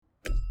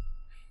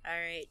All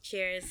right,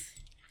 cheers.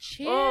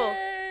 Cheers. Oh,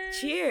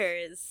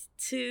 cheers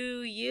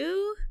to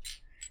you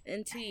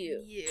and to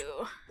you.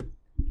 You.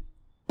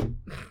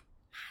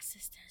 My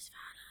sister's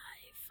for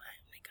life.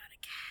 Oh my god, I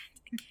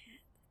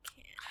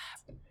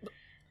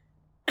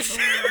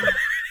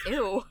can't.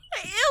 Ew.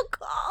 Ew,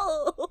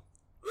 Cole.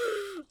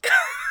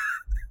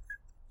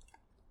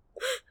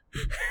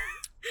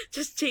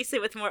 Just chase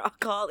it with more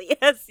alcohol.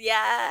 Yes,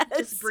 yes.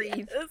 Just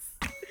breathe. Yes.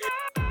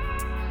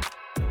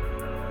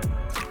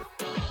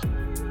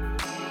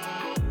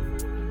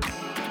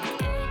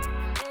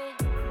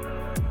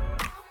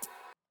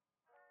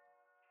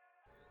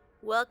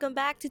 Welcome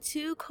back to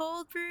Two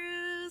Cold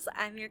Brews.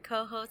 I'm your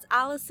co-host,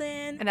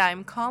 Allison. And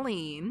I'm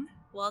Colleen.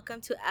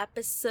 Welcome to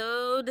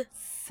episode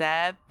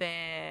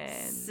 7.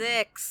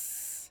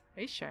 6.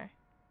 Are you sure?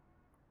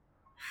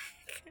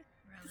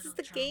 This is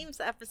the games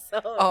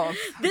episode. Oh.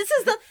 This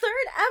is the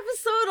third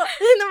episode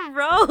in a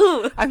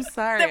row. I'm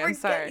sorry. that I'm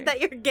sorry. that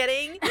you're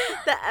getting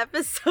the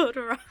episode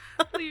wrong.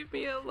 Leave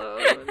me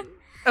alone.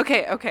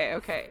 Okay.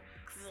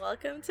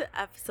 Welcome to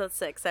episode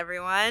 6,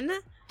 everyone.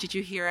 Did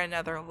you hear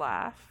another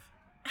laugh?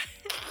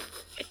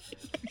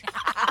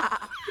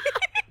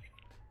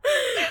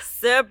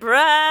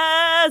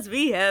 Surprise!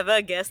 We have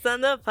a guest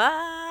on the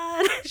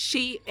pod.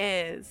 She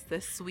is the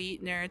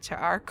sweetener to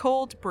our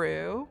cold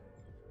brew.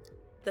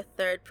 The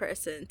third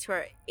person to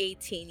our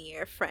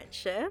 18-year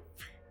friendship.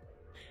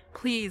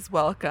 Please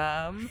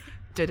welcome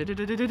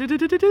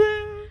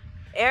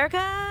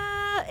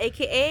Erica,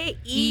 aka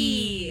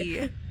E.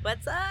 E.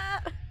 What's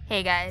up?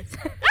 Hey guys.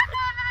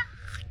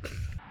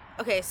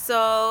 Okay,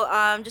 so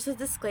just a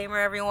disclaimer,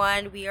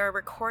 everyone. We are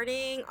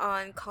recording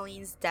on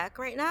Colleen's deck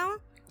right now.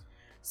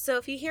 So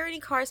if you hear any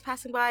cars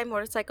passing by,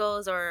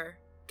 motorcycles, or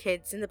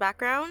kids in the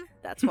background,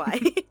 that's why.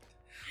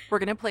 We're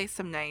going to play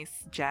some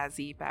nice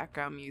jazzy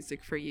background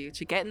music for you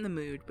to get in the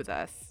mood with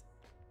us.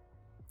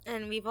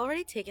 And we've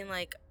already taken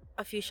like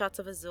a few shots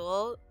of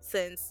Azul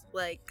since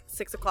like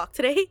 6 o'clock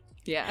today.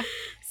 Yeah.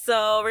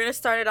 So we're going to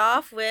start it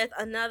off with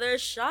another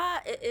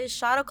shot. It is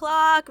shot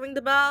o'clock. Ring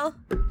the bell.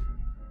 All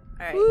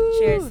right, Woo!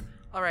 cheers.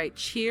 All right,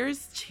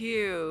 cheers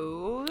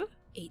to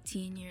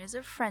 18 years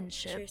of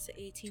friendship. Cheers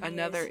to 18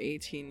 another years.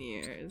 18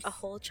 years. A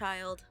whole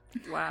child.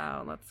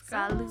 Wow, let's go.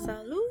 Salud.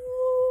 Salud.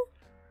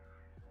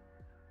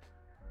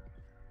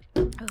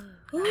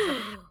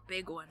 Ooh.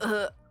 Big one.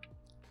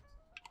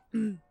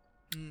 Mm.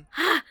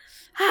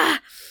 Why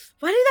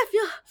did that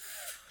feel?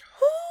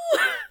 Ooh.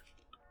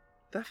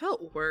 That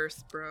felt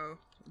worse, bro.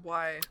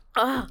 Why?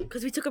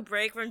 Because we took a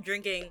break from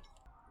drinking.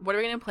 What are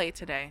we going to play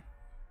today?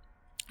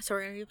 So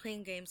we're going to be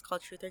playing games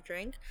called Truth or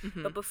Drink.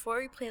 Mhm. But before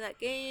we play that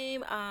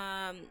game,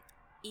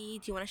 E,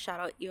 do you want to shout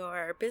out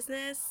your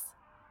business?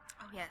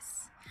 Oh,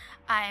 yes.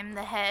 I'm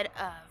the head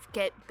of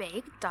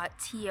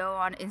getbaked.to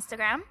on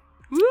Instagram,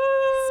 Woo!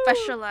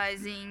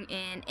 specializing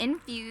in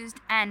infused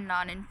and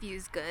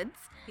non-infused goods.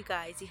 You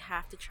guys, you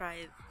have to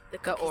try the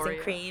The cookies Oreo.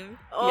 and cream.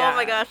 Oh Yeah.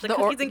 my gosh, the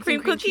cookies and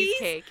cream cookies.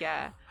 cheesecake,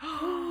 yeah.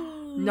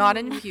 Not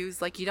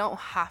infused, like you don't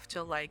have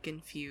to like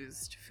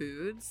infused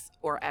foods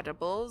or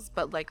edibles,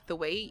 but like the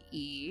way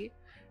E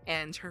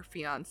and her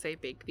fiance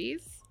bake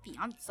these.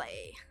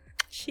 Fiance.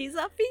 She's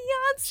a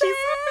fiance. She's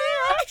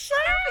a She's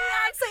a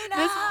fiance now.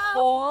 This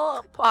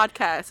whole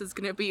podcast is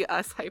gonna be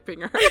us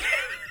hyping her.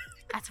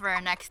 That's for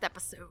our next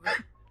episode.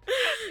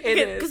 It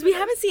is. Because we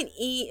haven't seen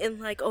E in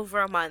like over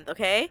a month,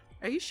 okay?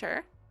 Are you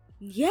sure?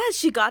 Yes,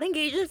 she got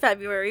engaged in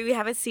February. We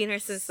haven't seen her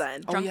since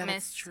then. Drunk yeah, miss.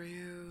 that's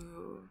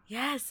true.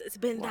 Yes, it's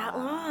been that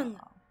Wow. long.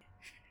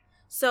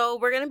 So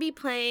we're gonna be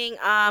playing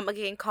a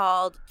game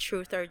called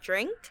Truth or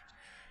Drink.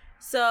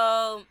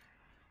 So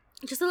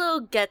just a little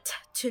get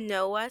to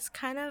know us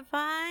kind of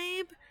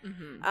vibe.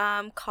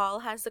 Mm-hmm. Call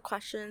has the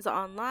questions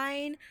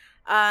online.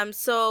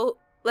 So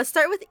let's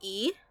start with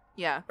E,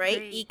 Yeah. right?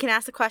 Great. E can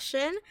ask the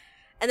question,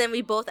 and then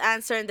we both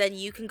answer, and then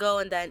you can go,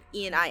 and then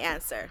E and I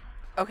answer.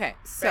 Okay,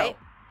 so Right?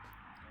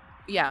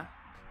 yeah,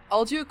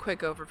 I'll do a quick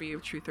overview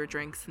of Truth or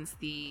Drink since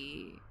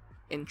the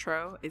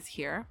intro is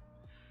here.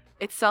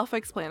 It's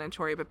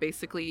self-explanatory, but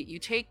basically you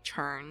take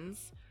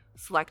turns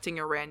selecting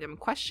a random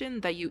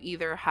question that you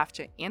either have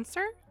to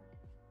answer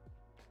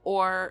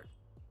or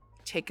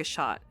take a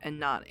shot and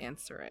not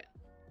answer it.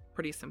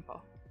 Pretty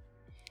simple.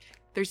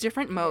 There's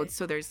different modes,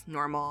 so there's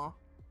normal,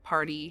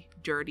 party,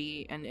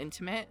 dirty, and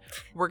intimate.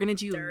 We're gonna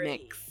do Dirty.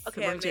 mix. So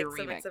Okay, we're a gonna do mix,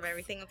 a mix of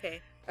everything.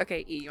 Okay.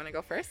 Okay, E, you wanna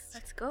go first?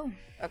 Let's go.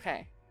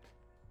 Okay.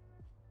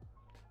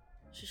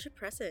 She should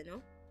press it,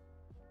 no?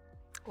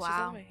 She's all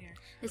Wow. the way here.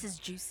 This is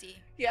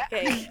juicy. Yeah.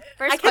 Okay.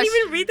 First I can't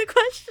even question. read the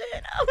question.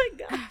 Oh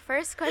my god.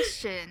 First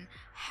question.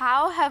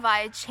 How have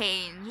I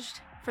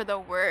changed for the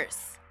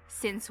worse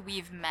since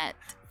we've met?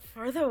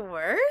 For the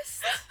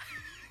worst?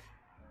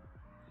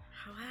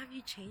 How have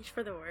you changed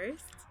for the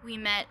worst? We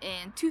met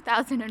in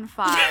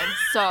 2005,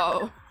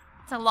 so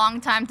it's a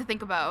long time to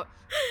think about.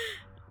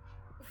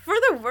 For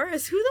the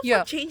worst? Who the Yeah.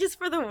 fuck changes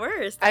for the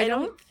worst? I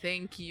don't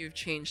think you've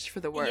changed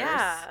for the worse.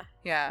 Yeah.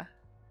 Yeah.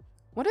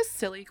 What a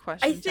silly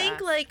question. I to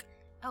think ask.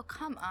 Oh,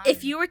 come on.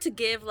 if you were to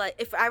give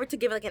if I were to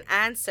give an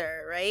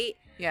answer, right?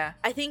 Yeah.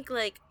 I think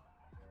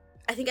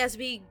as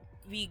we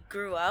we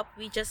grew up,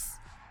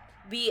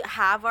 we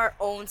have our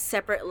own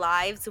separate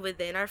lives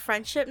within our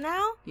friendship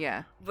now,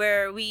 Yeah.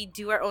 where we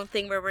do our own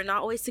thing, where we're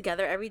not always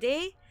together every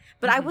day.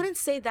 But I Mhm. wouldn't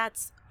say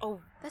that's a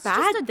That's bad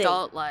just thing.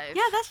 adult life.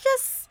 Yeah, that's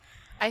just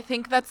I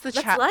think that's the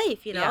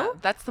life, you Yeah, know.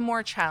 that's the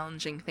more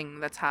challenging thing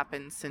that's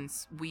happened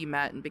since we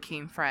met and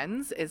became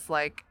friends is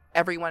like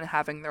everyone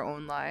having their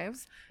own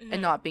lives Mhm.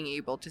 and not being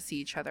able to see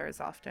each other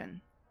as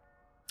often.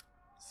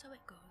 So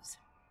it goes.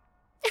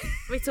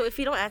 Wait, so if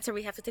we don't answer,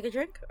 we have to take a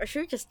drink, or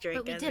should we just drink?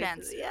 But we and did make-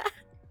 answer. Yeah.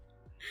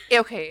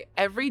 Okay,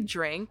 every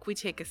drink we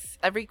take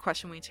every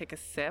question we take a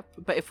sip,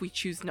 but if we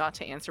choose not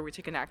to answer, we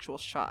take an actual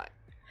shot.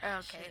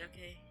 Okay.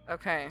 Okay.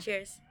 Okay.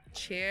 Cheers.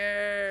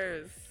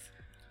 Cheers.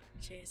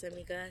 Cheers,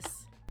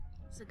 amigos.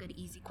 It's a good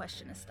easy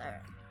question to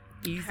start.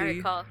 Easy. All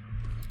right, call.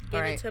 Give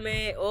Alright. it to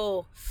me.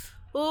 Oh,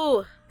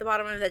 ooh, the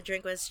bottom of that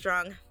drink was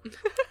strong.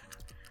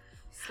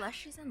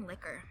 Slushies and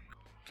liquor.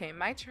 Okay,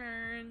 my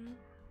turn.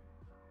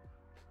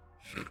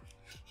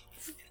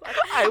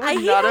 I would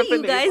hate not how have you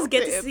been guys able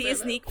get to to see a answer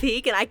that. sneak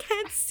peek and I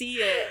can't see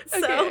it.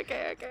 So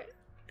Okay.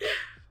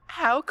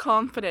 How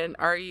confident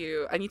are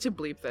you? I need to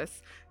bleep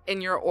this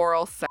in your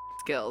oral sex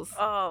skills.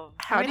 oh,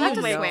 How do you oh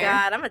my know?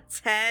 god, I'm a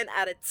 10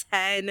 out of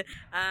 10.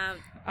 I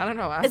don't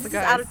know. Ask Is the this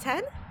guys. out of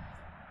 10?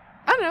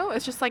 I don't know.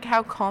 It's just like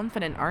how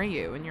confident are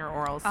you in your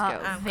oral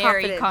skills?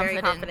 Very Very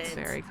confident. confident.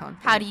 Very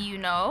confident. How do you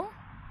know?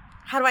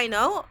 How do I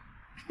know?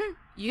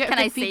 you get Can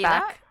good I say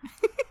feedback?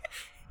 that?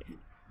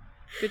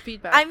 Good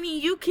feedback. I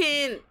mean, you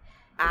can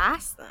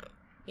ask them.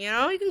 You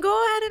know, you can go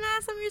ahead and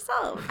ask them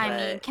yourself. I but-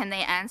 mean, can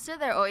they answer?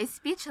 They're always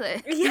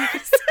speechless.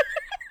 yes.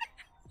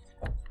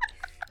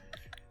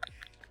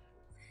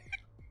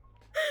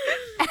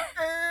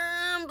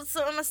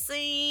 So I'm gonna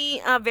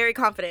say very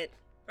confident,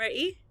 right?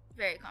 E?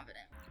 Very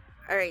confident.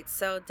 All right.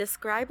 So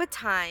describe a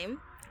time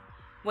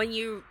when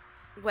you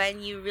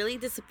really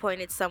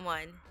disappointed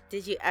someone.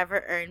 Did you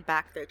ever earn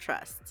back their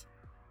trust?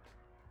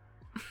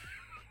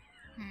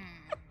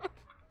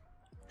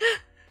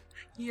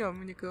 You want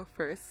me to go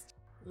first?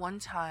 One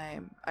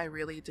time I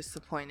really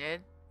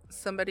disappointed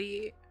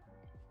somebody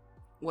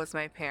was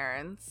my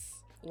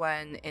parents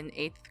when in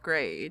 8th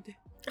grade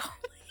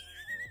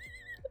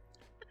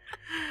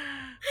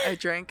I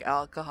drank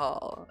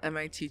alcohol and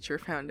my teacher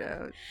found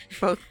out.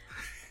 Both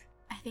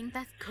I think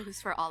that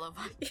goes for all of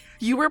us.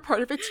 you were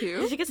part of it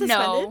too? Did you get suspended?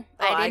 No,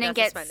 Oh, I didn't got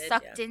get suspended,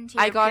 sucked yeah. into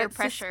I your got peer it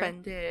pressure.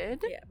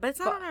 suspended. Yeah, but it's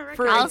not on our record.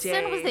 for a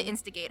Allison was day. the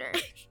instigator.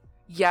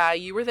 Yeah,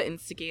 you were the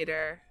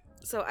instigator.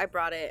 So I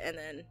brought it, and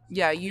then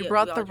Yeah, you we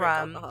brought all the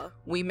drank rum. alcohol.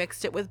 We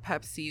mixed it with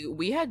Pepsi.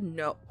 We had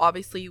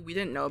obviously we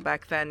didn't know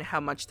back then how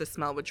much the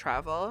smell would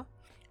travel.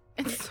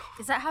 And so,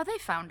 Is that how they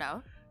found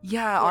out?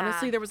 yeah, Yeah.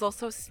 honestly, there was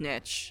also a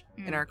snitch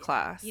in Mm. our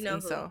class. You know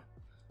and who. so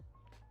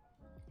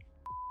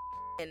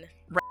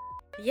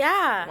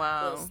Yeah.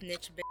 Wow. Little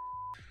snitch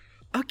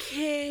bitch.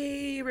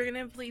 okay, we're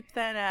gonna bleep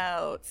that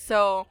out.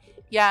 So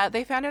yeah,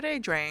 they found out I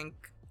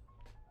drank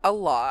a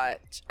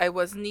lot. I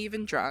wasn't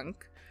even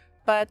drunk.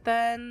 But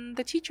then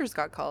the teachers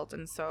got called,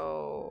 and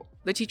so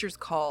the teachers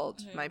called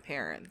Mhm. my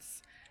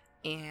parents.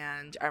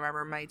 And I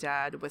remember my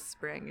dad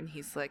whispering, and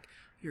he's like,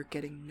 "You're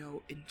getting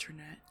no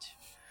internet.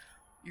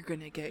 You're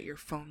gonna get your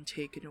phone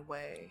taken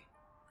away.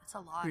 That's a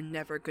lot. You're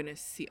never gonna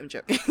see." I'm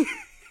joking.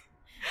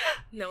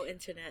 No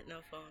internet, no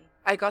phone.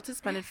 I got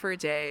suspended for a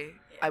day.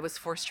 Yeah. I was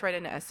forced to write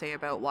an essay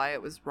about why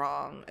it was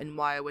wrong and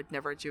why I would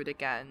never do it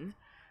again.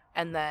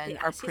 And then They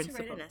our asked you to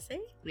principal, write an essay?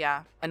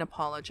 yeah, and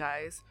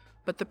apologize.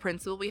 But the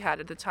principal we had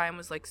at the time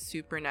was like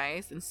super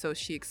nice, and so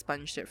she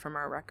expunged it from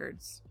our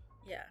records.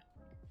 Yeah.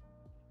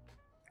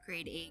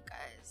 Grade 8,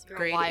 guys. You're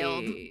Grade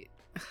wild. 8.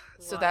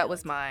 So that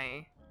was Wild.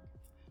 my.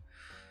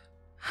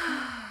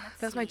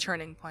 That's my sweet.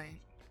 turning point.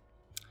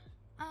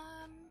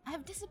 I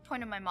have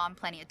disappointed my mom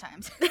plenty of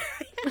times. I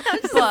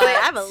was just But- gonna say, I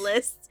have a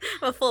list,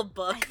 a full I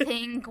book.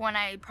 think when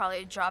I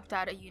probably dropped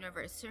out of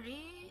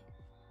university,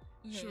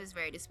 she Mhm. was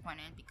very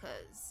disappointed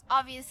because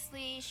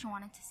obviously she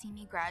wanted to see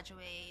me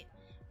graduate,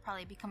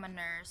 probably become a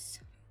nurse.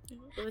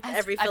 With As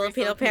every every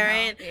Filipino Filipino.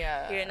 parent.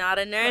 Yeah. You're not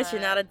a nurse,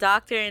 you're not a But-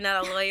 doctor, you're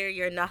not a lawyer,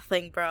 you're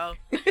nothing, bro.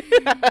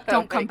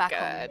 Don't come back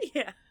home.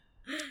 Yeah.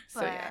 So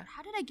But yeah.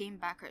 how did I gain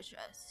back her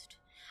trust?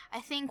 I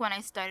think when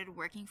I started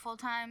working full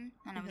time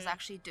and I was Mhm.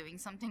 actually doing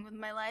something with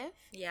my life,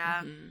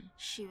 Yeah. Mhm.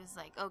 she was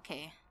like,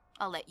 "Okay,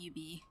 I'll let you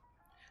be."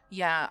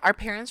 Yeah, our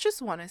parents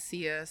just want to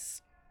see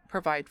us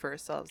provide for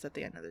ourselves at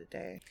the end of the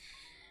day.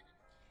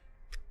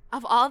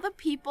 Of all the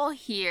people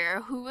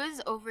here, who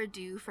is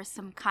overdue for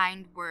some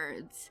kind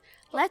words?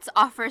 Let's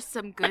offer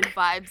some good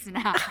vibes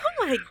now.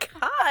 Oh my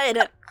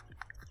god.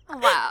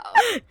 Wow.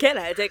 Can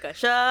I take a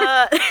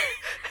shot?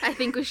 I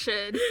think we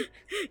should.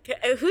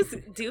 Who's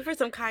due for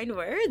some kind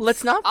words?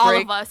 Let's not All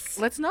break. of us.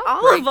 Let's not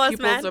All break of us,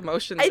 people's man.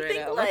 emotions I right think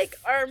now. like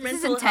our This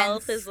is mental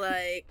health intense. is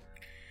like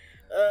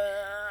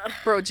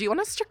Bro, do you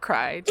want us to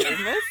cry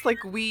during this?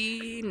 Like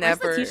we Where's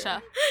never.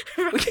 Letitia?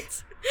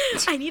 right.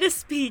 I need a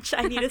speech.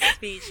 I need a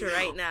speech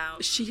right now.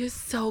 She is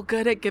so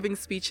good at giving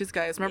speeches,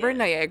 guys. Remember Yeah.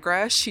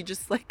 Niagara? She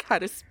just like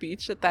had a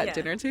speech at that Yeah.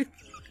 dinner too.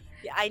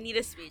 Yeah, I need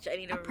a speech. I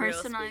need a, A real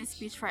personalized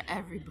speech for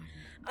everybody.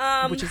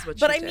 Which is what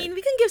but she I did. mean,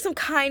 we can give some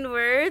kind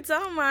words. I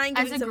don't mind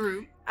As giving a some.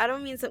 group. I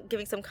don't mean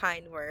giving some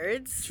kind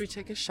words. Should we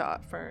take a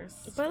shot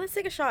first? But let's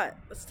take a shot.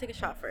 Let's take a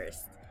shot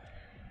first.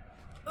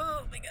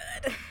 Oh my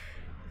god.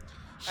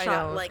 I Shot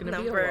know, it's like gonna be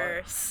a number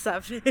lot.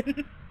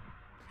 7.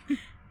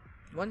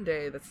 One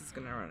day this is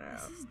gonna run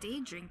out. This is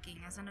day drinking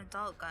as an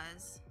adult,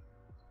 guys.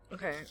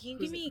 Okay. Can you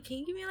give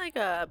me like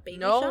a baby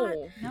No. shot?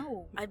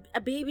 No.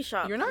 A baby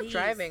shot. You're not please.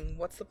 driving.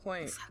 What's the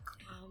point?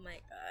 Exactly. Oh my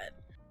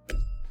god.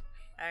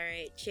 All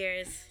right,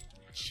 cheers.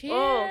 Cheers.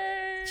 Oh,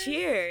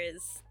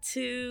 cheers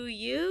to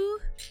you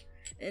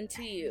and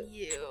to you.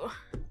 You.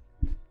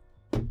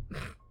 My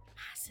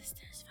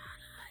sister's for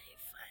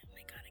life. Oh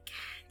my god, I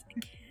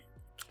can't.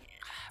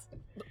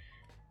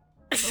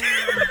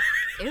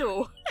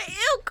 Ew.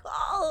 Ew,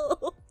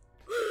 call.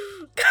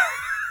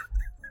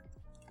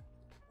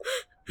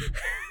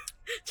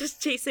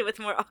 Just chase it with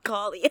more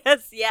alcohol.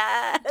 Yes,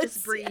 yes.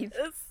 Just breathe.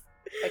 yes.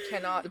 I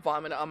cannot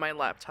vomit on my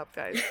laptop,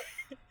 guys.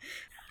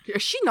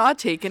 Is she not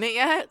taking it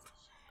yet? Is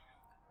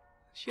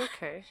she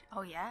okay?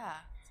 Oh yeah.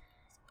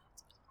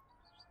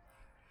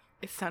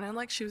 It sounded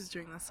like she was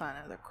doing the sign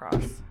of the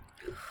cross.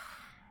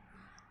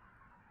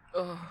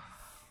 Oh,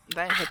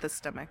 that hit the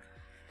stomach.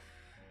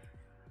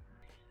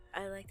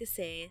 I like to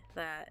say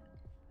that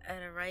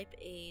at a ripe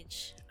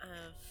age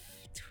of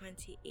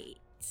 28,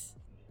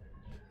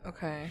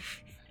 Okay.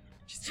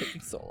 She's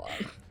taking so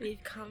long.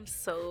 we've come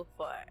so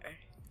far.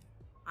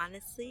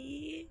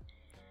 Honestly,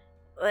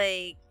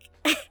 like,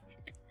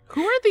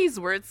 Who are these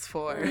words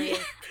for? like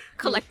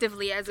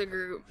Collectively as a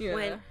group.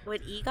 Yeah.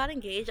 when E got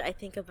engaged, I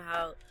think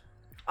about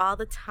all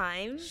the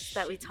times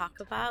that we talk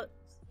about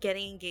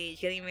getting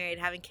engaged, getting married,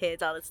 having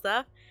kids, all that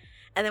stuff.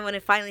 And then when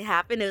it finally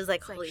happened, it was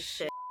like, It's like, holy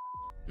shit.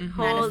 Mhm.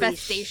 Holy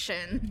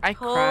Manifestation. I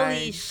Holy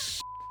cried.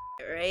 shit,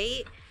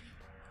 right?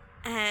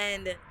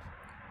 And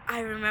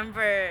I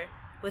remember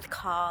with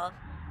Call,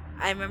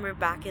 I remember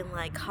back in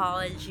like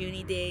college,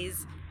 uni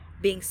days,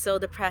 being so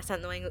depressed,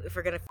 not knowing if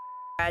we're gonna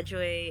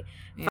graduate,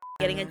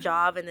 getting a Yeah.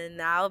 job, and then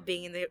now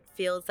being in the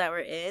fields that we're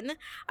in.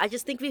 I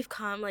just think we've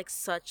come like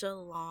such a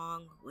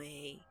long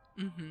way,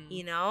 Mhm.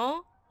 you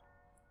know?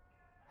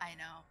 I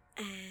know.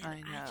 And I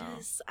know.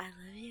 I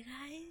love you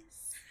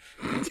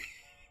guys.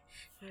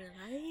 For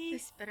life.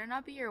 This better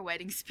not be your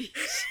wedding speech.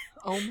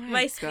 Oh my,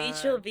 My God.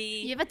 speech will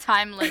be You have a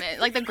time limit,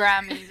 like the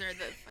Grammys or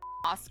the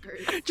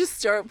Oscars. Just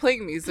start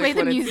playing music Play the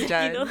when music, it's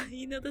done.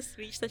 you know the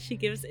speech that she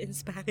gives in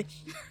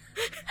Spanish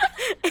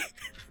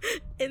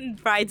in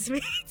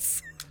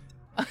Bridesmaids.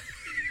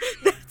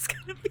 That's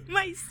gonna be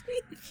my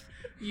speech.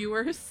 You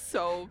are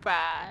so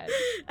bad.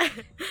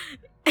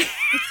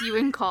 It's you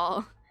and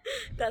Call.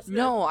 That's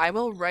No, I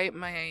will write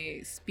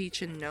my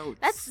speech in notes.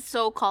 That's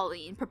so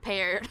Colleen,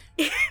 prepared.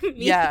 me.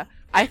 Yeah.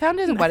 I found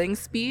a wedding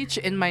speech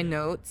in my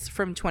notes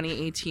from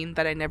 2018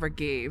 that I never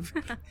gave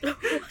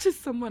to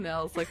someone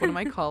else, like one of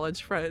my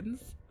college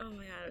friends. Oh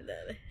my god, I'm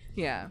dead.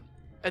 Yeah.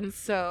 And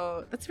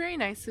so that's very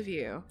nice of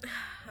you.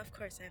 Of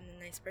course, I'm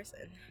a nice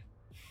person.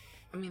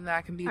 I mean,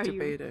 that can be Are you?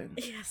 debated.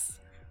 Yes,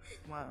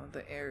 Wow,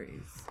 the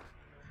Aries.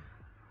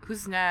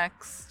 Who's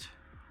next?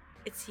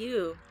 it's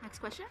you. Next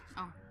question?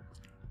 Oh.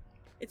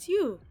 It's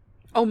you.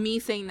 Oh, me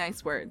saying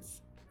nice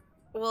words.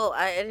 Well,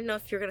 I didn't know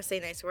if you're gonna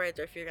say nice words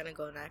or if you're gonna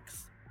go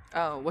next.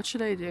 Oh, what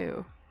should I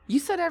do? You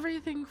said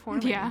everything for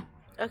me. Yeah.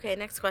 Okay,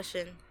 next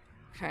question.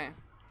 Okay.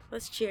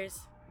 Let's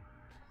cheers.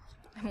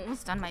 I'm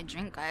almost done my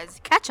drink, guys.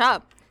 Catch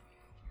up.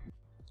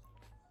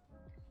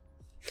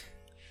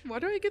 Why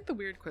do I get the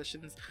weird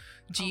questions?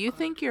 Do Oh, you God.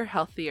 think you're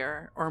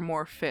healthier or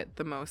more fit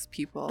than most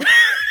people?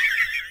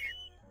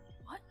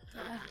 What?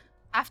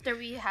 After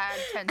we had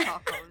 10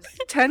 tacos.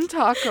 10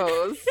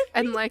 tacos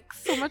and like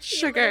so much We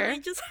sugar. literally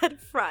just had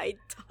fried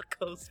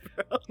tacos,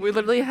 bro. We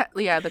literally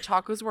the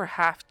tacos were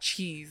half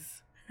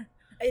cheese.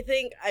 I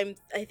think I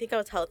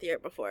was healthier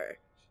before.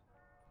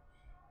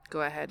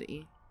 Go ahead,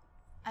 E.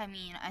 I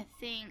mean, I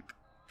think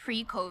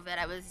pre-COVID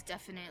I was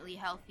definitely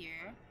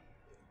healthier.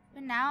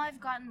 But now I've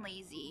gotten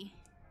lazy.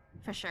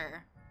 For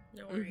sure.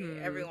 Don't worry,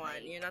 Mhm.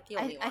 everyone. You're not the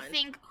only I one.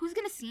 think, who's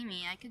gonna see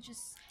me? I could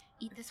just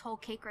eat this whole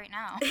cake right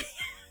now.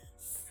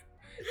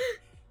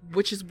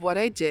 Which is what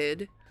I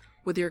did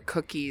with your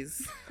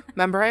cookies.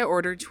 Remember I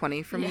ordered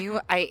 20 from Yeah.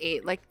 you? I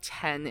ate like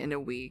 10 in a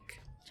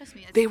week. Trust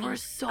me. That's They me. were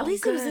so At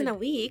least good. it was in a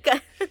week,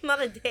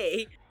 not a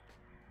day.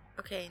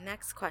 Okay,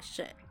 next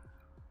question.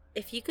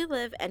 If you could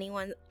live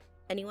anyone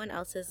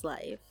else's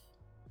life,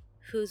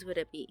 whose would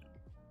it be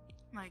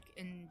Like,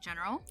 in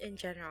general? in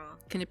general?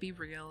 Can it be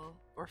real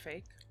or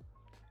fake?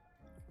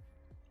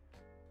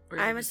 Or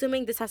I'm is it-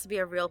 assuming this has to be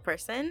a real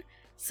person.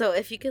 So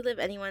if you could live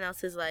anyone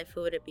else's life,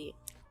 who would it be?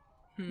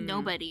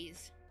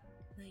 Nobody's.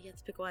 No, you have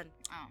to pick one.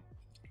 Oh.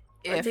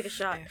 Or take a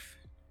shot.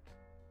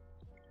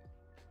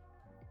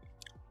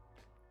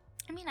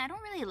 I mean, I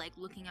don't really like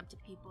looking up to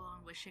people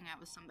and wishing I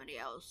was somebody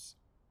else.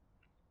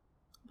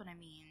 But I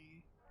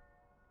mean,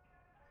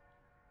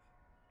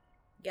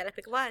 You gotta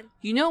pick one.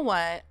 You know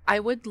what? I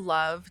would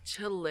love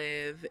to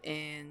live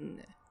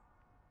in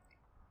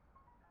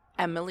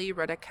Emily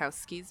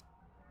Ratajkowski's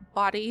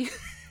body.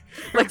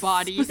 Her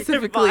body.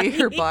 Specifically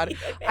her body.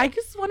 body. I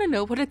just want to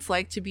know what it's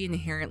like to be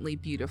inherently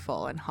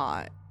beautiful and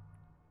hot.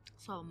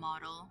 So a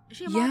model. Is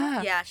she a model?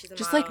 Yeah. Yeah, she's a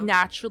Just model. like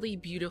naturally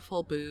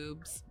beautiful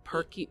boobs,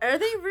 perky. Are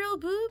they real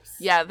boobs?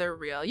 Yeah, they're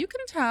real. You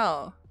can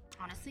tell.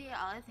 Honestly,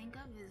 all I think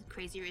of is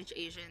Crazy Rich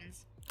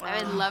Asians. I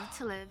would Ugh. love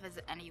to live as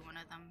any one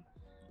of them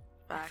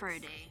for a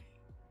Facts. day.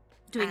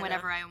 Doing I know.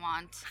 whatever I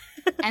want.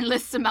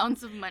 Endless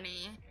amounts of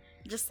money.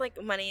 Just like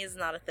money is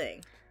not a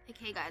thing. Like,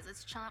 hey guys,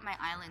 let's chill at my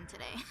island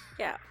today.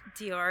 Yeah.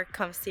 Dior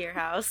comes to your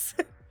house.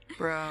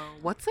 Bro,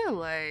 what's it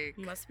like?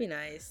 Must be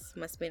nice.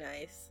 Must be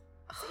nice.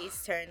 It's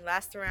East turn.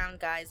 Last round,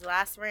 guys.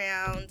 Last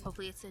round.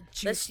 Hopefully it's a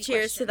juicy Let's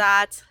cheers to question.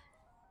 that.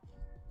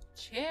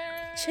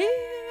 Cheers.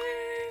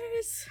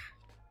 Cheers.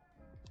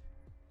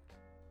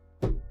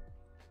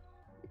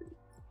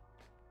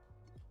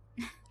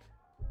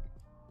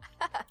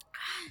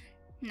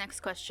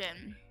 Next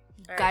question.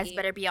 Alrighty. Guys,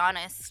 better be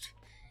honest.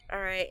 All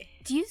right.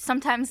 Do you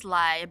sometimes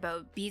lie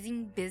about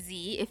being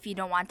busy if you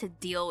don't want to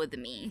deal with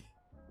me?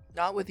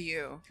 Not with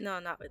you. No,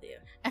 not with you.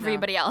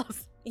 Everybody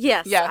else.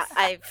 Yes. Yes.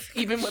 I've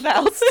Even with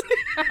Allison.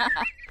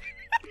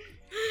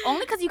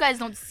 Only because you guys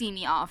don't see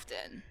me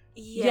often.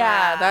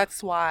 Yeah,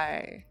 that's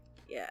why.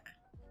 yeah.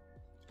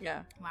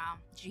 Yeah. Wow.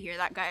 Did you hear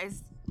that,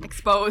 guys?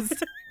 Exposed.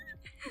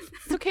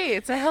 It's okay.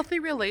 It's a healthy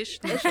It's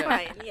relationship.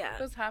 fine. Yeah. It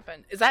does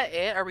happen. Is that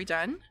it? Are we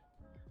done?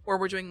 Or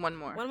we're doing one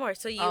more? One more.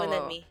 So you Oh. and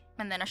then me,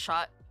 And then a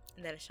shot.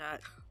 and then a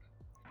shot.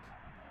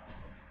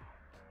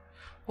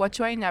 What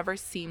do I never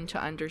seem to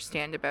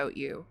understand about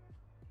you?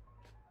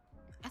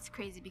 That's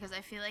crazy because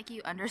I feel like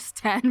you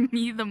understand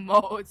me the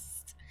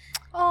most.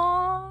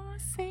 Oh,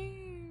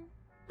 same.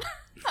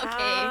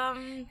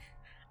 Okay.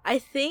 I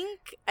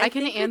think I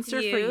can think with answer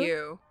for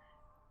you.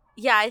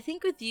 Yeah, I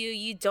think with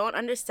you don't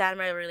understand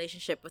my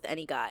relationship with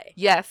any guy.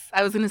 Yes,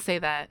 I was gonna say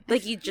that.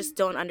 Like you just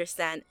don't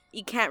understand.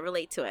 You can't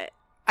relate to it.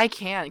 I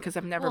can because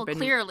I've never well, been.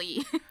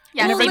 clearly.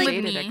 Yeah, Well, same like, with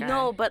dated a me. guy.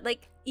 No, but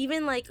like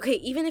even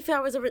if I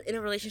was in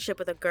a relationship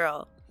with a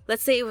girl,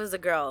 let's say it was a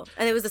girl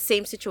and it was the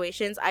same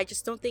situations, I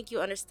just don't think you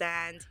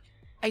understand.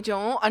 I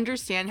don't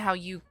understand how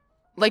you,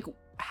 like,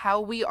 how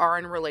we are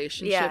in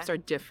relationships Yeah. are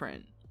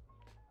different.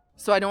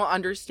 So I don't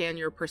understand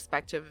your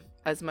perspective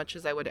as much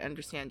as I would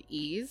understand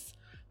E's.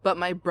 But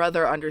my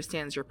brother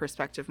understands your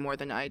perspective more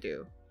than I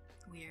do.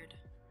 Weird.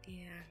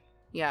 Yeah.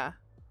 Yeah,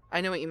 I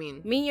know what you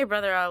mean. Me and your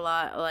brother are a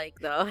lot alike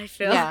though, I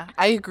feel. Yeah,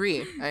 I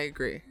agree. I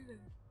agree.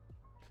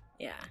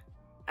 Yeah.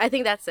 I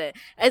think that's it.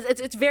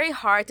 It's very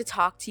hard to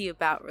talk to you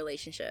about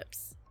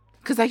relationships.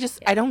 Because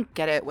I don't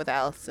get it with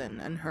Allison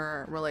and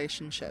her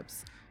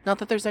relationships. Not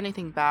that there's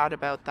anything bad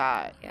about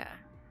that, Yeah.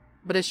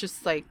 but it's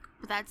just like,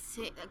 But that's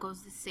it. That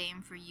goes the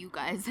same for you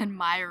guys and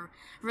my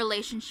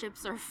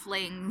relationships or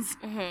flings.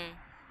 Mm-hmm.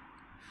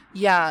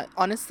 yeah,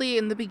 honestly,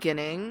 in the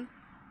beginning,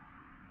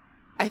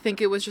 I think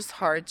it was just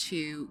hard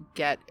to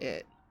get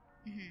it.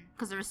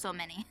 Because there were so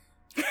many.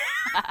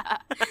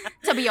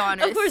 To be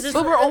honest. Of course,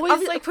 But we're always,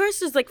 of like- course,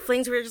 there's like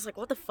flings where you're just like,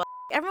 what the fuck?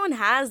 Everyone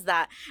has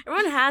that.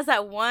 Everyone has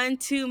that 1,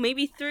 2,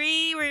 maybe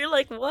 3 where you're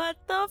like, what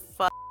the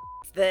fuck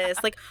is this?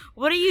 Like,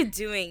 what are you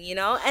doing? You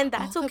know? And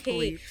that's All the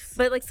okay. bleeps.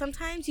 But like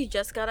sometimes you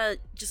just gotta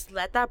just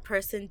let that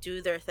person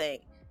do their thing.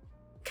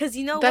 Cause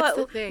you know That's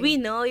what? the thing. We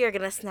know you're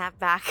gonna snap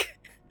back.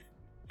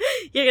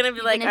 You're gonna be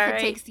Even like, if all it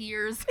right, takes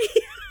years.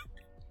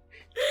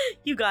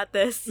 you got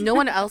this. No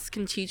one else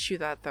can teach you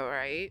that, though,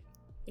 right?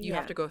 You Yeah.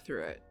 have to go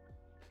through it,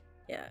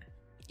 Yeah.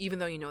 even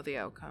though you know the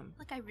outcome.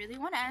 Like, I really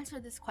want to answer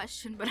this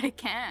question, but I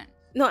can't.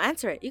 No,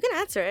 answer it. You can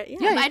answer it. Yeah.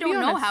 Yeah, I to be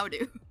don't know honest. how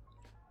to.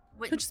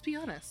 What, So just be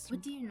honest.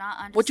 what do you not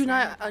understand? What do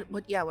not? about me?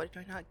 What? Yeah. What do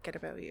I not get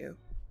about you?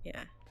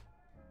 Yeah.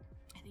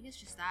 I think it's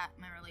just that,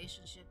 my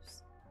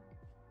relationships.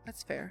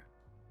 That's fair.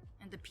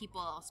 And the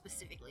people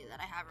specifically that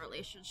I have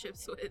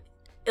relationships with.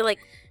 Like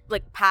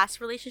past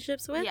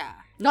relationships with. Yeah.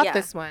 Not Yeah.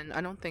 this one. I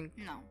don't think.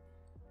 No.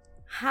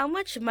 How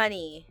much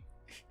money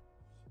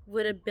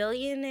would a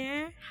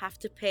billionaire have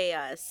to pay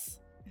us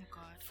Oh,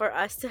 God. for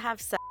us to have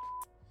sex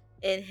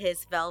in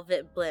his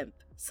velvet blimp?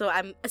 So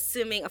I'm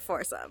assuming a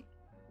foursome.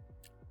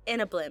 In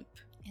a blimp.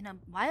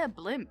 Why a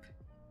blimp?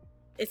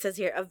 It says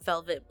here a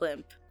velvet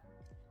blimp.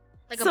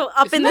 Like So a,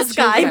 up in the Isn't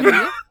that sky, too bro.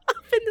 heavy?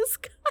 Up in the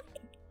sky.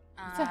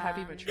 It's a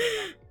heavy um, material.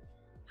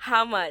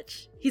 How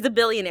much? He's a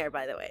billionaire,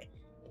 by the way.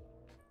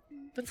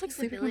 That's like he's a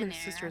sleeping with your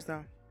billionaire. sisters,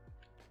 though.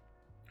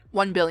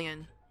 1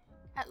 billion.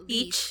 At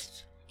Each?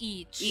 least.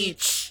 Each.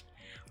 Each.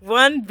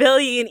 1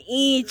 billion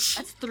each.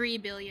 That's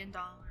 $3 billion.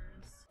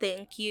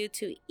 Thank you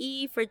to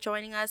E for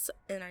joining us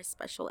in our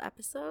special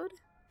episode.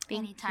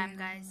 Anytime,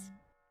 guys.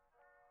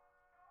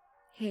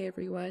 Hey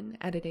everyone,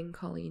 editing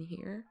Colleen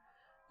here.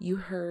 You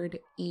heard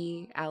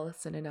E,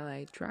 Allison, and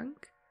I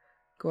drunk,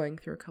 going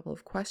through a couple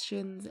of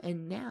questions,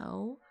 and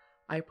now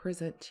I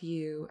present to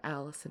you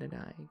Allison and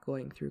I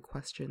going through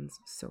questions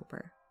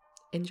sober.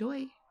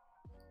 Enjoy!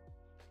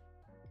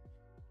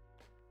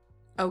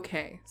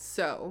 Okay,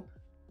 so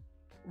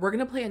we're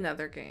gonna play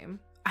another game.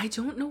 I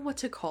don't know what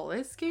to call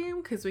this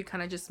game because we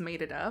kind of just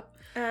made it up.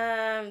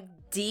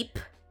 Deep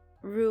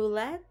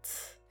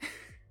roulette.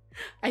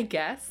 I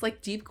guess,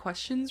 like deep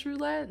questions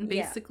roulette, and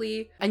Yeah.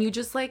 basically, and you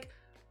just like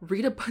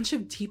read a bunch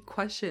of deep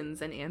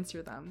questions and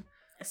answer them.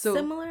 So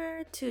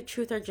Similar to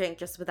Truth or Drink,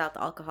 just without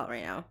the alcohol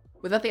right now.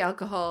 without the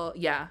alcohol,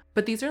 yeah.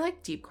 But these are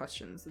like deep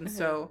questions. And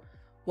so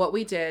what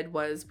we did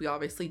was we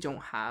obviously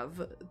don't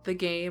have the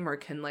game or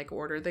can like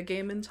order the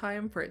game in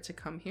time for it to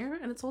come here.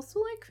 And it's also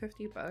like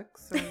 $50,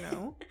 so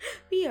no.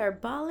 We are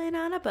balling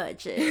on a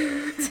budget.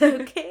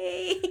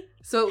 Okay.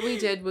 So what we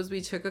did was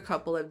we took a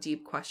couple of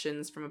deep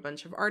questions from a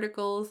bunch of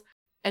articles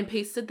and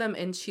pasted them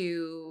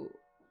into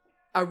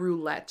a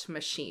roulette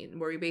machine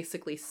where we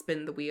basically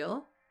spin the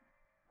wheel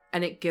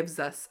and it gives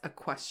us a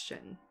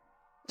question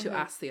to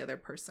ask the other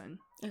person.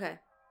 Okay.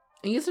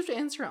 And you just have to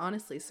answer it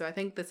honestly. So I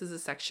think this is a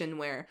section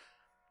where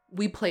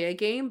we play a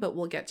game, but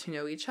we'll get to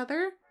know each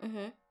other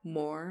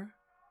more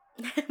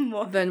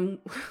More. than,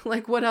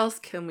 like, what else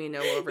can we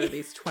know over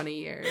these 20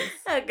 years?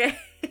 Okay.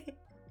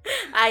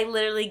 I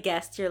literally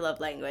guessed your love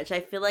language. I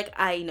feel like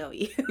I know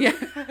you. Yeah.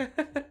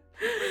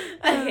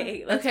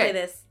 Okay, let's play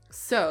this.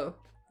 So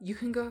you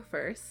can go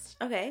first.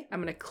 Okay.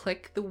 I'm going to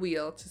click the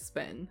wheel to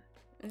spin.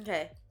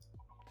 Okay.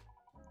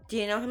 Do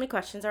you know how many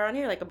questions are on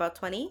here? Like about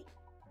 20?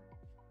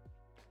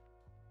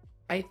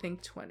 I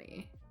think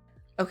 20.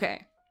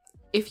 Okay.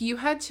 If you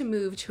had to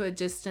move to a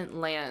distant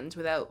land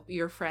without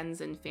your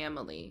friends and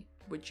family,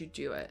 would you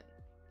do it?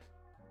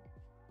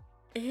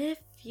 If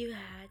you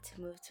had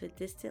to move to a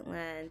distant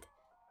land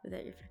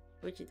without your friend,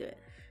 would you do it?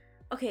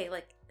 Okay,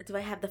 like, do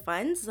I have the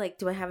funds? Like,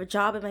 do I have a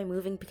job? Am I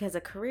moving because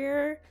of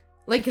career?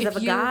 Like, Because if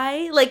of a you-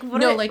 guy? Like,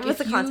 what No, are, like, what's if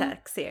the you-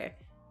 context here?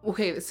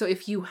 Okay, so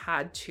if you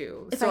had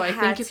to. If So I I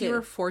had think if you to.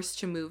 were forced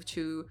to move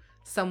to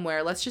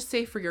somewhere, let's just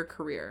say for your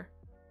career,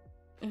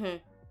 Mm-hmm.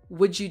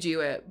 would you do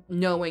it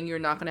knowing you're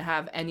not going to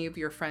have any of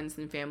your friends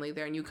and family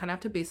there and you kind of have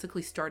to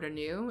basically start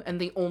anew and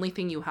the only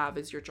thing you have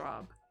is your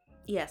job?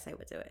 Yes, I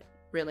would do it.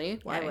 Really?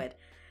 Why? I would.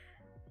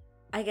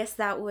 I guess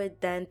that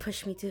would then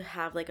push me to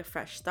have like a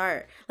fresh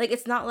start. Like,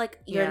 it's not like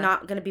you're Yeah.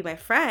 not going to be my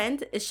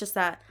friend. It's just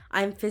that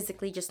I'm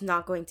physically just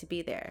not going to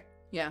be there.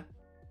 Yeah.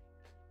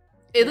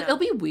 Yeah. It'll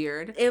be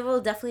weird. It will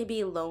definitely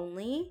be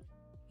lonely.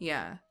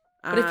 Yeah.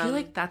 But I feel Um,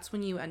 like that's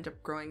when you end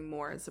up growing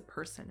more as a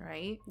person,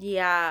 right?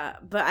 Yeah,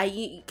 but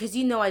because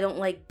I don't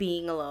like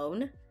being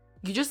alone.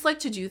 You just like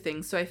to do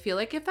things. So I feel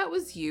like if that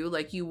was you,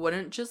 like you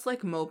wouldn't just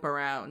like mope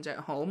around at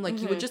home.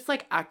 Like you would Mhm. just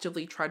like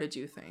actively try to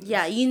do things.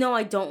 Yeah,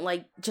 I don't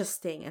like just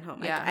staying at home.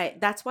 Like, Yeah.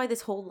 that's why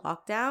this whole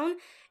lockdown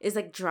is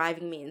like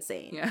driving me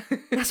insane. Yeah.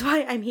 That's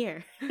why I'm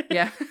here.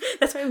 Yeah.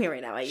 That's why I'm here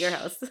right now at your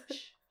house.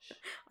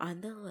 On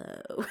the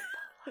low.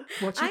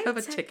 What, you I'm have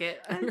a tech- ticket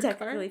on I'm your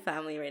technically car?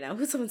 family right now.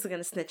 Who's someone's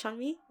gonna snitch on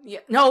me?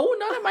 Yeah. No,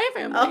 not in my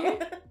family.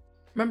 Oh.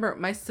 Remember,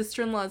 my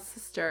sister-in-law's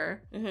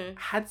sister Mm-hmm.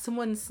 had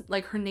someone,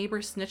 like her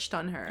neighbor snitched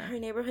on her. Her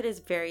neighborhood is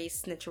very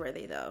snitch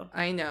worthy though.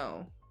 I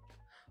know.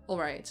 All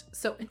right.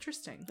 So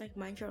interesting. Like,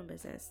 mind your own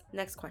business.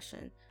 Next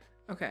question.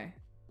 Okay.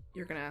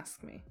 You're going to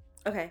ask me.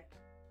 Okay.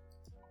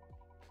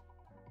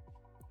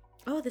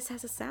 Oh, this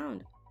has a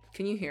sound.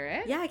 Can you hear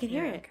it? Yeah, I can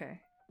hear it. Okay.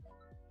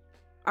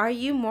 Are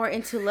you more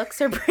into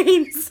looks or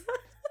brains?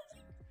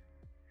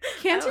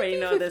 Can't I already it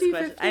be know this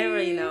question. 50-50? I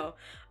already know.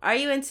 Are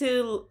you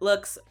into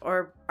looks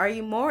or are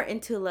you more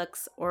into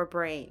looks or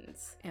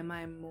brains? Am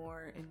I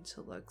more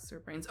into looks or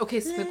brains? Okay,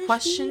 so Let's the be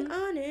question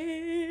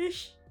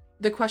honest.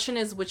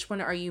 is which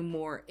one are you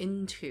more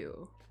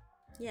into?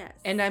 Yes.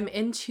 And I'm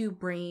into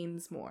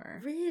brains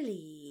more.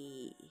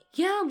 really.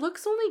 Yeah,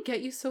 looks only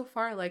get you so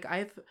far. Like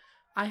I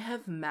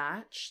have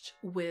matched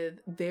with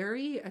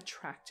very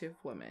attractive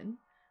women.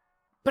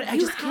 But I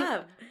You just can't.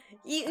 have.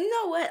 You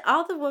know what?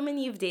 All the women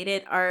you've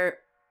dated are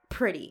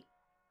pretty.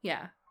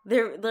 Yeah.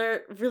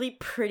 They're really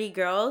pretty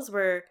girls.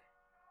 Where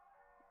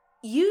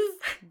you've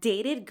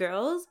dated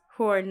girls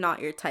who are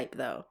not your type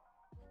though.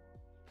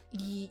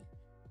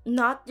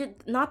 Not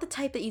the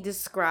type that you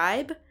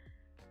describe.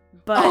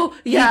 But oh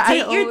yeah,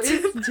 you I date your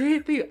always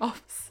date the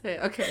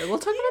opposite. Okay, we'll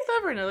talk about that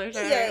for another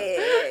time.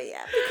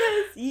 yeah.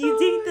 Because you Oh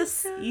date my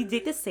this, God. you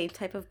date the same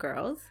type of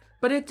girls.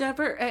 But it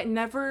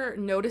never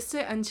noticed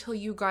it until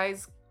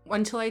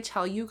I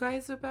tell you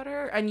guys about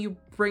her and you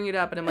bring it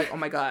up and I'm like, oh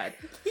my god,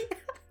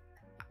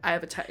 I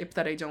have a type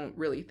that I don't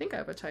really think I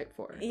have a type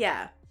for.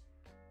 Yeah.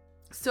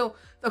 So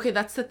okay,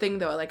 that's the thing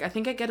though. Like I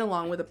think I get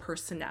along with a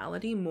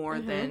personality more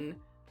Mhm. than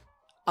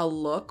a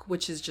look,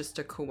 which is just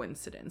a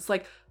coincidence.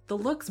 Like the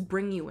looks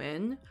bring you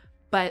in,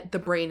 but the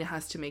brain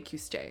has to make you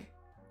stay.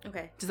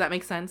 Okay. Does that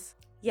make sense?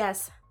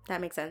 Yes,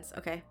 that makes sense.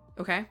 Okay.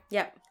 Okay.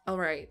 Yep. All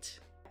right.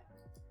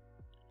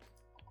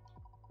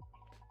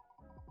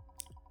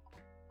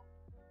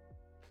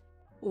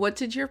 What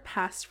did your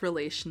past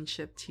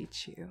relationship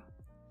teach you?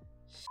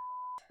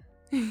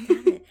 Damn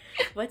it.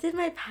 What did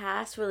my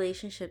past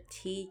relationship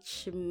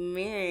teach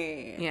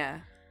me? Yeah.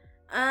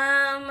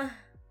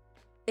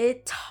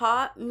 It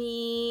taught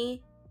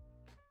me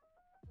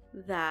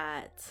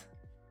that.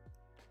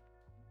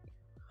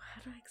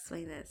 How do I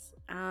explain this?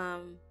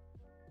 Are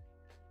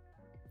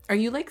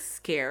you like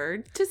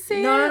scared to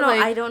say No, it? no. Like,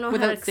 I don't know how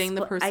without to saying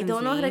the I person's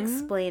don't know how to name?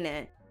 explain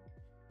it.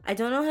 I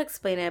don't know how to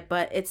explain it,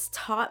 but it's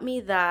taught me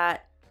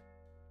that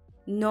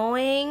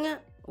knowing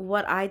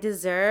what I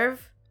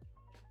deserve,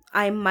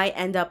 I might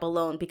end up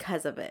alone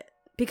because of it.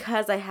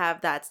 Because I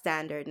have that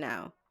standard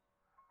now.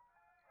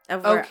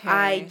 Of where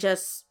I Okay.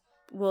 just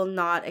will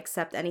not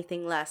accept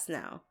anything less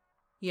now.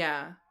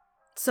 Yeah.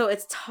 So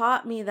it's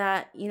taught me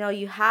that,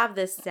 you have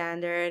this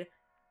standard,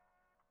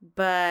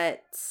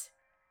 but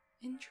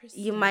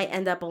Interesting. you might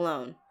end up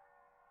alone.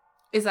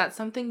 Is that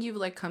something you've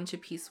like come to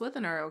peace with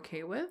and are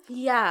okay with?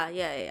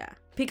 Yeah.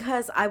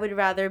 Because I would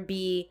rather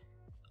be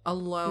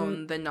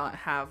Alone than not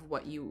have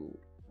what you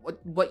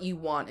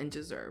want and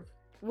deserve.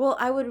 Well,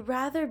 I would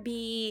rather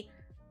be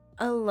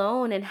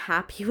alone and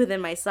happy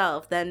within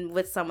myself than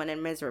with someone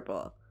and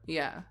miserable.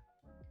 Yeah.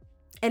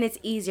 And it's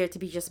easier to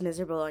be just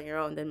miserable on your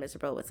own than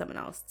miserable with someone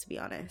else, to be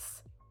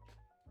honest.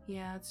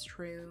 Yeah, it's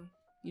true.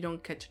 You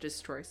don't get to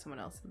destroy someone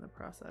else in the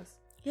process.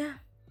 Yeah.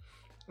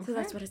 So Okay.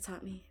 that's what it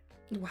taught me.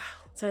 Wow.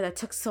 Sorry, that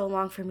took so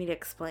long for me to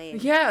explain.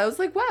 Yeah, I was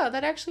like, wow,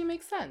 that actually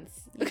makes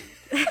sense.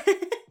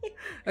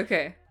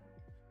 Okay.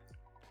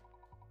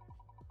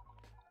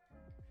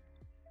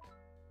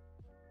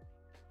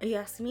 Are you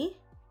asking me?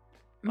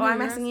 No, I'm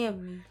you're asking you.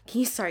 me.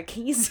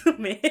 Can you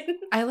zoom in?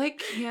 I like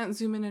can't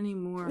zoom in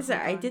anymore. Sorry,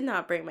 Hold I on. did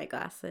not bring my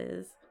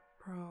glasses.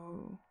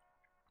 Bro.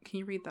 Can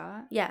you read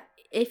that? Yeah.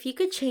 If you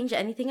could change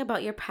anything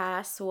about your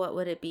past, what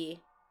would it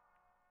be?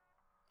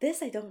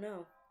 This I don't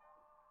know.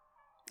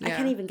 I Yeah.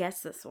 can't even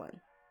guess this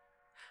one.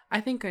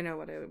 I think I know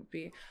what it would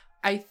be.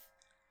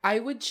 I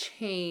would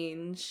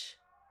change.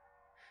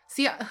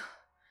 See,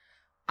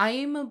 I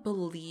am a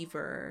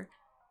believer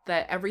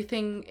that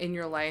everything in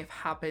your life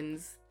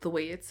happens the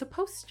way it's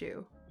supposed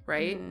to,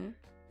 right? Mhm.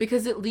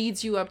 Because it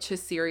leads you up to a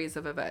series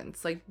of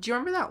events. Like, do you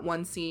remember that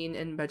one scene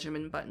in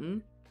Benjamin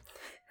Button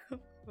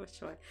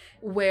Which one?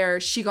 where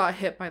she got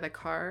hit by the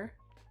car?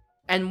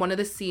 And one of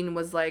the scene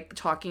was like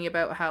talking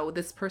about how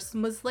this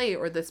person was late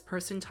or this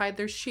person tied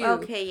their shoe.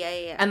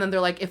 Okay, yeah. And then they're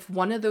like, if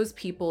one of those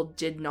people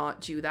did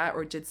not do that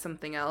or did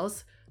something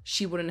else,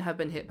 she wouldn't have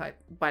been hit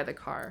by the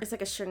car. It's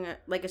like a string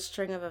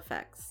of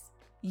effects.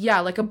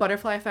 Yeah, like a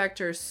butterfly effect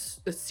or a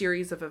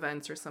series of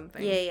events or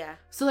something. Yeah.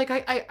 So like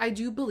I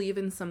do believe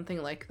in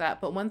something like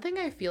that. But one thing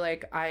I feel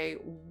like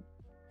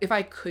if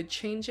I could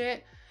change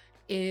it,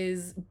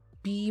 is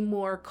be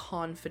more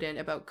confident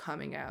about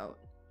coming out.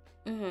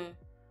 Mm-hmm.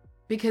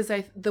 Because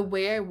the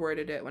way I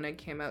worded it when I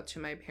came out to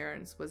my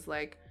parents was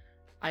like,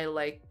 I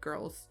like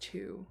girls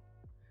too.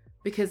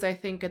 Because I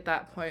think at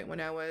that point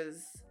when I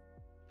was,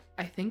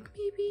 I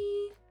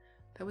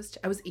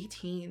was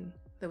 18.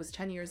 That was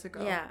 10 years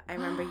ago. Yeah, I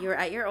remember you were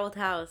at your old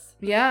house.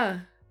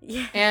 Yeah.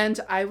 Yeah. And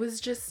I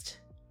was just,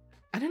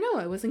 I don't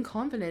know, I wasn't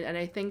confident. And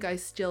I think I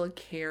still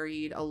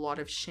carried a lot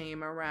of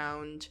shame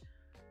around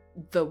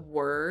the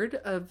word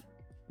of,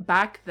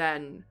 back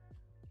then,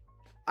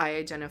 I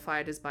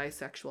identified as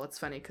bisexual. It's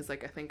funny because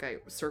like I think I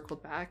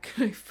circled back.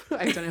 I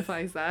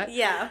identify as that.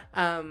 Yeah.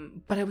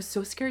 But I was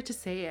so scared to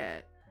say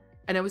it.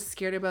 And I was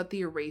scared about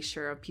the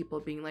erasure of people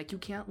being like, you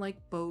can't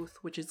like both,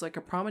 which is like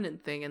a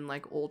prominent thing in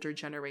like older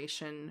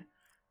generation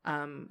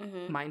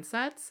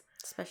mindsets.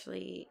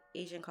 Especially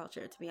Asian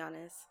culture, to be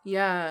honest.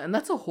 Yeah, and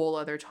that's a whole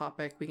other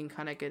topic we can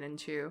kind of get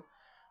into.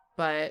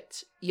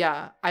 But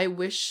yeah,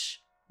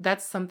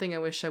 that's something I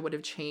wish I would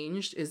have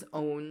changed, is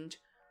owned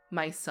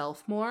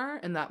myself more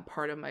and that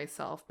part of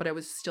myself, but I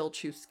was still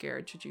too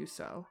scared to do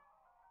so.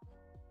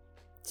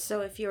 So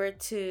if you were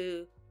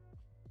to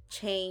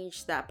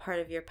change that part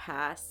of your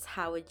past,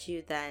 how would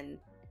you then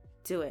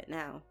do it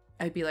now?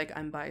 I'd be like,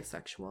 I'm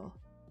bisexual.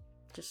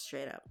 Just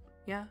straight up.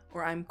 Yeah,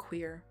 or I'm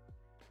queer.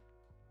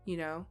 You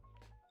know?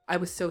 I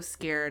was so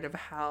scared of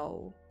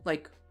how,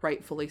 like,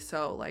 rightfully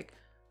so, like,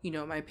 you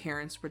know, my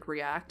parents would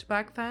react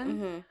back then.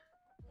 Mm-hmm.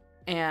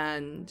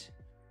 And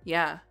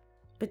yeah.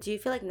 But do you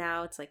feel like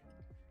now it's like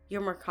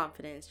you're more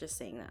confident just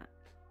saying that?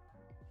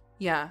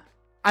 Yeah.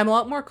 I'm a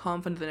lot more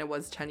confident than I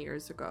was 10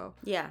 years ago.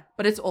 Yeah.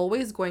 But it's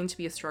always going to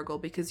be a struggle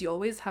because you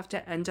always have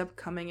to end up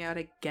coming out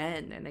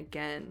again and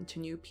again to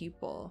new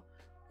people.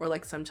 Or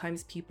like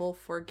sometimes people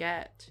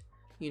forget,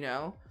 you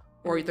know?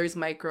 Or there's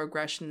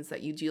microaggressions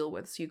that you deal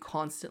with. So you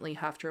constantly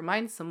have to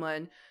remind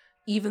someone,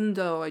 even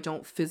though I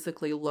don't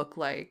physically look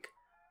like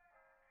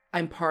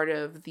I'm part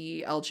of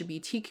the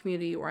LGBT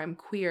community or I'm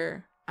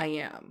queer, I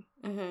am.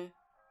 Mm-hmm.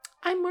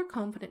 I'm more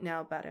confident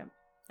now about it.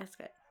 That's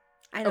good.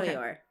 I know Okay. you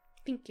are.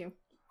 Thank you.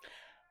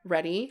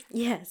 Ready?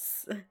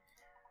 Yes. You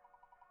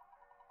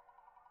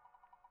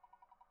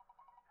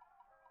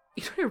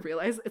know what I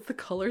realize? It's the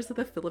colors of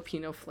the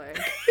Filipino flag.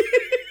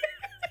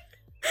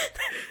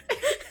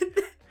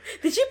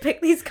 Did you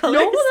pick these colors?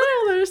 No,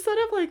 they're set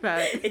up like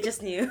that. It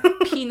just knew.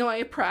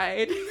 Pinoy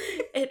pride.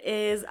 It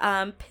is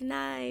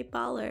Pinay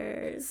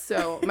Ballers.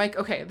 So, Mike,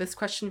 okay, this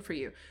question for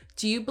you.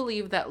 Do you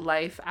believe that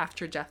life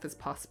after death is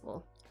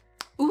possible?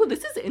 Ooh,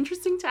 this is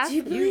interesting to ask Do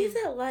you believe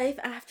that life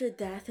after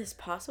death is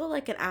possible?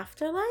 Like an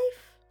afterlife?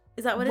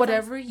 Is that what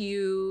Whatever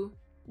you...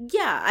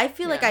 Yeah, I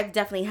feel like Yeah. I've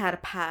definitely had a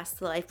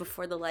past life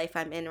before the life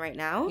I'm in right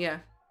now. Yeah.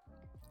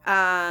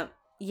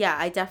 Yeah,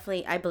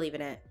 I believe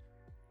in it.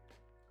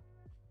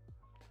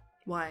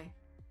 Why?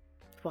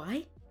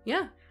 Why?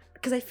 Yeah.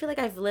 Because I feel like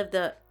I've lived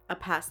a a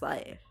past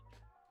life.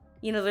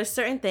 You know, there's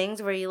certain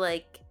things where you're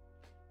like,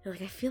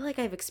 I feel like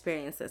I've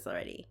experienced this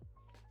already.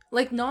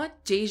 Like,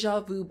 not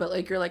deja vu, but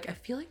like, you're like, I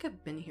feel like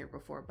I've been here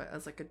before, but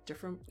as like a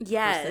different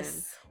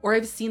person. Or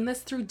I've seen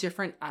this through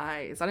different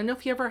eyes. I don't know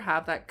if you ever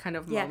have that kind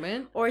of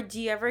moment. Or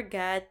do you ever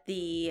get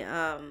the,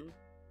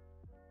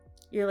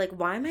 you're like,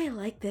 why am I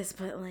like this?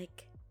 But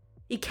like,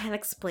 you can't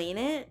explain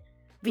it.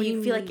 But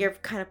you feel like you're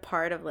kind of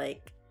part of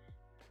like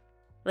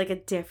a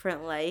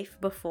different life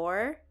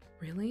before.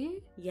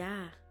 Really?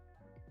 Yeah.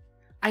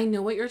 I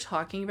know what you're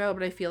talking about,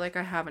 but I feel like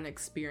I haven't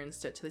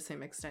experienced it to the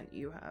same extent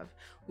you have.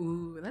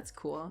 Ooh, that's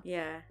cool.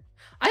 Yeah.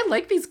 I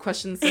like these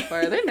questions so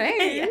far. They're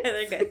nice. Yeah,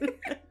 they're good.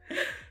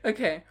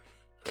 Okay.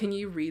 Can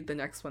you read the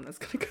next one that's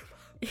going to come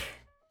up?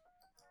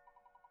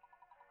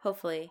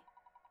 Hopefully.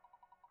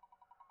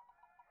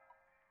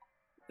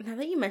 Now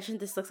that you mentioned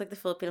this looks like the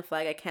Filipino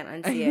flag, I can't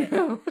unsee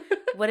it.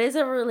 What is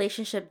a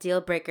relationship deal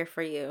breaker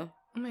for you?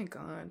 Oh my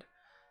god.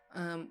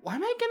 Why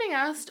am I getting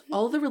asked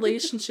all the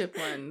relationship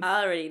ones?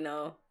 I already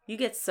know. You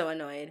get so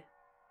annoyed.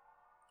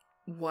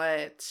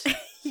 What?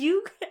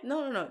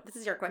 No. This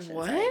is your question.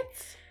 What? Sorry.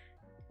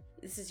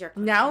 This is your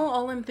question. Now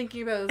all I'm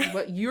thinking about is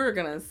what you're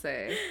gonna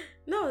say.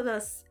 No,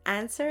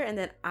 answer and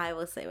then I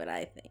will say what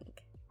I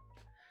think.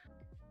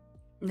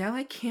 Now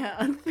I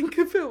can't think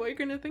about what you're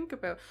gonna think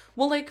about.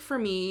 Well, like for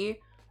me,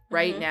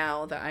 right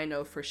now that I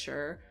know for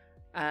sure,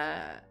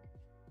 it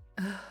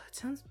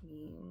sounds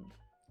mean.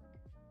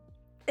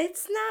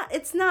 It's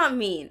not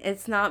mean.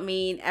 It's not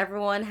mean.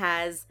 Everyone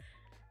has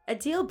a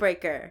deal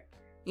breaker.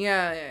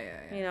 Yeah.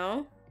 You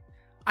know?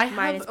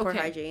 Mine is poor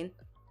hygiene.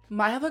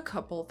 I have a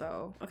couple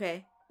though.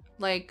 Okay.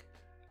 Like,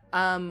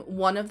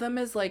 one of them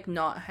is like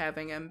not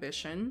having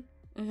ambition.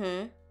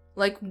 Mm-hmm.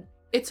 Like,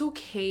 it's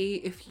okay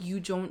if you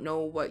don't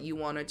know what you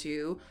want to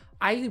do.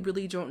 I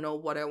really don't know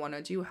what I want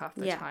to do half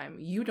the time.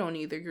 You don't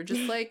either. You're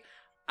just like,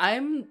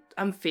 I'm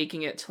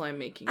faking it till I'm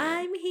making it.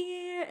 I'm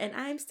here and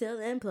I'm still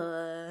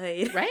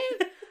employed. Right?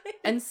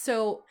 And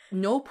so,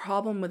 no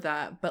problem with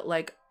that. But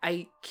like,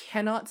 I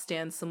cannot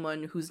stand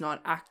someone who's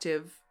not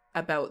active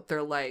about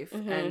their life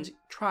and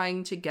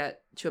trying to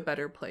get to a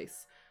better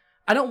place.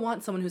 I don't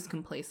want someone who's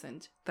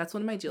complacent. That's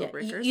one of my deal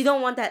breakers. You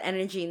don't want that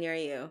energy near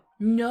you.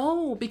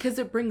 No, because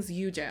it brings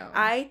you down.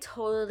 I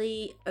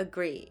totally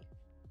agree.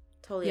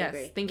 Agree.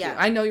 Yes, thank you.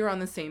 I know you're on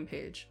the same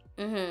page.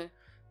 Mm-hmm.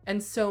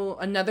 And so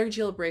another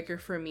deal breaker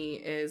for me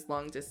is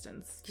long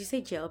distance. Did you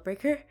say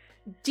jailbreaker?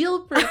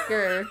 Deal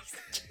breaker.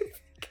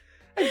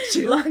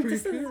 Long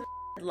distance.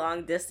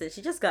 Long distance.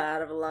 She just got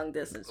out of a long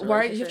distance.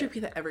 Why do you have to repeat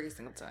that every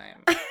single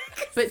time?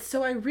 But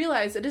so I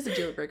realized it is a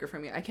deal breaker for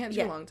me. I can't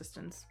do long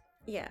distance.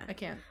 Yeah. I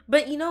can't.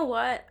 But you know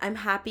what? I'm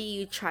happy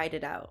you tried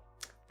it out.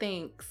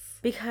 Thanks.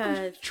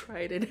 Because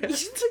tried it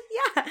out.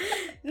 Yeah.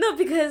 No,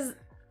 because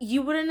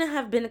you wouldn't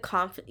have been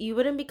you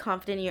wouldn't be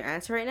confident in your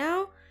answer right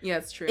now. Yeah,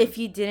 it's true. If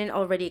you didn't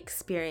already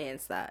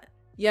experience that.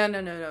 Yeah,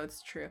 no,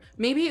 it's true.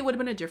 Maybe it would have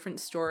been a different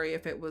story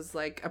if it was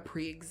like a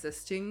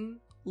pre-existing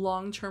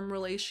long-term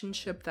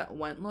relationship that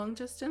went long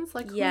distance.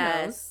 Like, who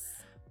knows?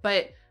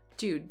 But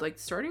dude, like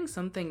starting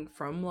something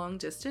from long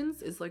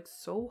distance is like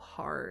so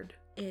hard.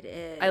 It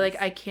is.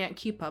 I can't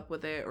keep up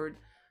with it, or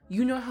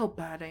you know how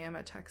bad I am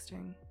at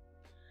texting.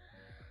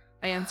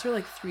 I answer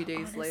like 3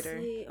 days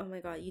later. Oh my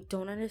god, you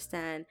don't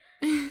understand.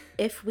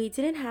 If we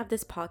didn't have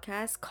this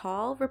podcast,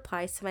 Call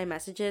replies to my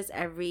messages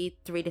every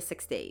 3 to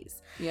 6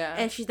 days. Yeah.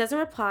 And she doesn't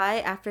reply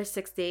after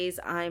 6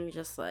 days. I'm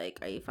just like,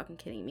 are you fucking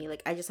kidding me?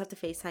 Like, I just have to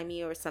FaceTime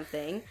you or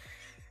something.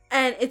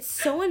 And it's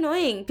so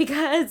annoying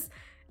because,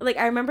 like,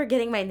 I remember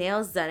getting my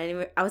nails done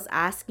and I was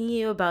asking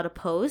you about a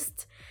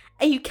post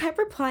and you kept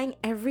replying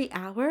every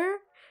hour.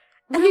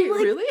 And wait, I'm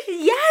like,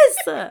 really?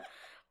 Yes!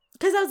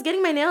 Because I was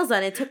getting my nails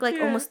done. It took like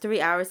almost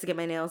 3 hours to get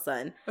my nails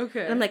done.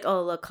 Okay. And I'm like,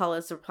 oh, look,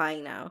 Carla's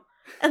replying now.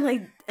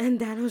 And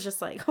Dan was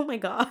just like, oh my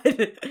god,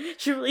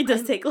 she really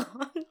does take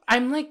long.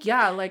 I'm like,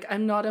 yeah, like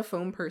I'm not a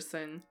phone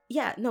person.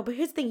 Yeah, no, but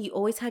here's the thing. You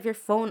always have your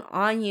phone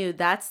on you.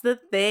 That's the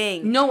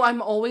thing. No,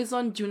 I'm always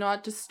on Do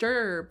Not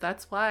Disturb.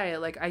 That's why.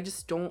 Like, I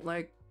just don't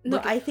like... No,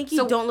 I think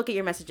you don't look at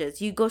your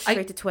messages. You go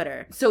straight to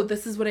Twitter. So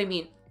this is what I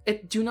mean.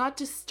 Do Not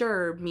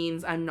Disturb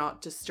means I'm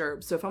not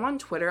disturbed. So if I'm on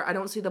Twitter, I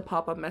don't see the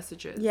pop-up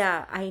messages.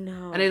 Yeah, I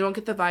know. And I don't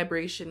get the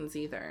vibrations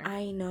either.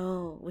 I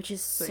know, which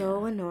is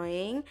so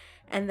annoying.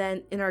 And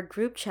then in our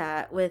group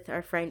chat with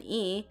our friend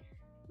E,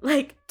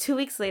 like 2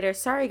 weeks later,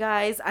 sorry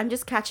guys, I'm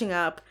just catching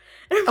up.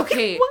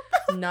 Okay,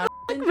 like, not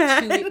in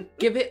 2 weeks.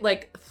 Give it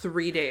like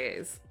 3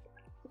 days.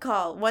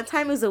 Call. One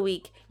time it was a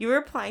week. You were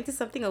replying to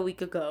something a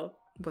week ago.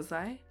 Was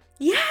I?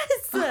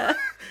 Yes!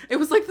 It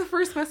was like the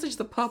first message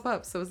to pop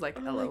up, so it was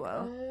like, LOL.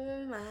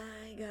 Oh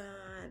my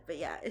god. But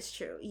yeah, it's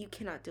true. You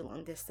cannot do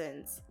long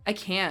distance. I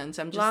can't.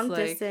 I'm just long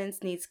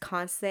distance needs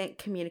constant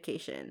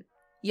communication.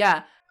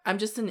 Yeah, I'm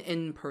just an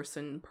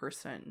in-person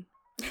person.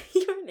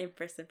 You're an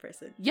in-person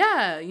person.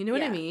 Yeah, you know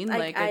what I mean?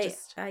 Like,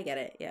 I get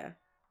it, yeah.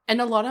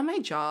 And a lot of my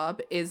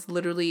job is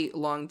literally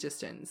long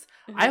distance.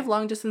 Mm-hmm. I have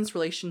long distance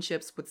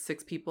relationships with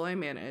 6 people I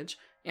manage,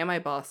 and my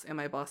boss and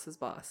my boss's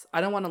boss. I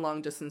don't want a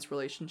long distance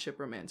relationship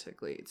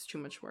romantically. It's too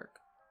much work.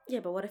 Yeah,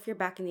 but what if you're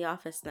back in the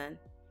office then?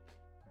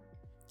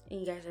 And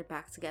you guys are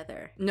back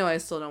together. No, I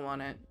still don't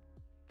want it.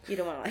 You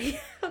don't want to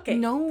like... Okay.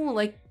 No,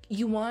 like,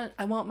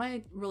 I want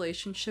my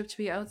relationship to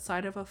be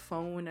outside of a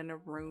phone and a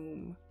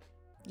room.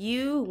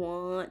 You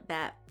want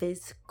that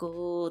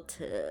physical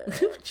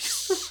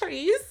touch. Are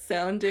you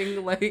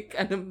sounding like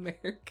an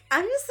American?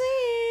 I'm just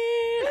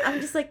saying.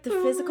 I'm just like the Oh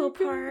my physical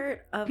God.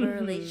 part of a Mhm.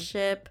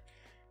 relationship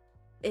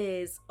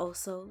is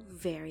also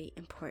very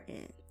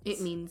important.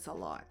 It means a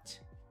lot.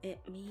 It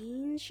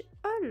means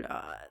a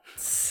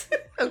lot.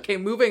 Okay,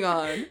 moving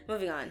on.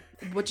 Moving on.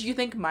 What do you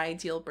think my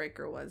deal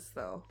breaker was,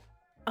 though?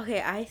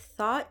 Okay, I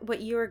thought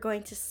what you were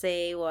going to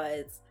say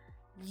was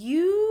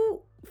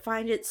you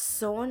find it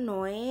so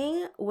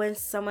annoying when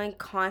someone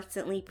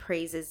constantly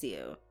praises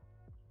you.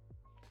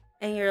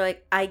 And you're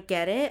like, I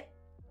get it.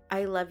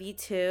 I love you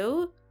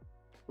too.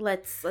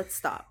 Let's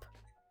stop.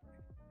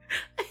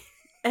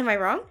 Am I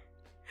wrong?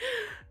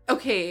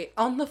 Okay,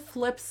 on the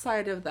flip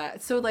side of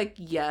that, so like,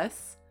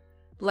 yes,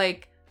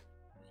 like,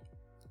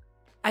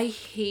 I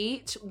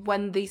hate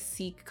when they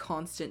seek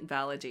constant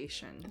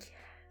validation.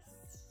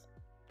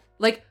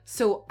 Like,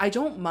 so I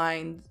don't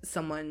mind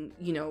someone,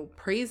 you know,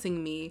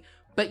 praising me,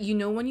 but you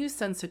know when you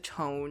sense a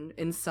tone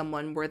in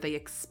someone where they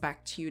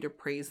expect you to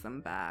praise them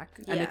back,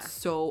 and Yeah. it's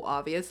so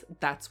obvious,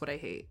 that's what I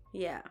hate.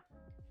 Yeah.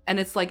 And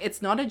it's like,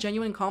 it's not a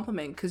genuine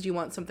compliment because you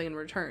want something in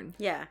return.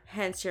 Yeah.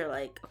 Hence you're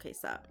like, okay,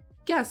 stop.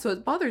 Yeah, so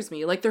it bothers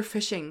me. Like, they're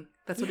fishing.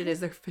 That's what it is.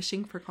 They're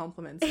fishing for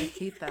compliments. I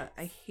hate that.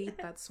 I hate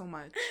that so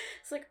much.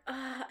 It's like,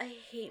 I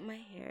hate my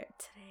hair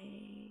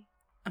today.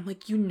 I'm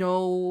like, you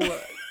know,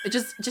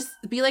 just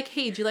be like,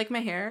 hey, do you like my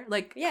hair?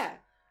 Like, Yeah.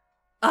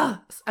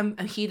 I'm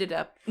heated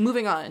up.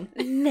 Moving on.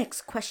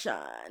 Next question.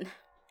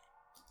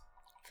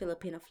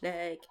 Filipino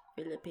flag.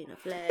 Filipino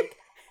flag.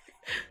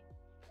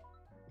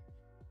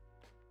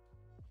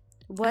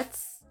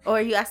 Oh,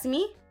 are you asking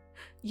me?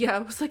 Yeah, I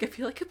was like, I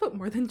feel like I put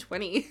more than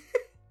 20.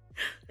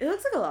 It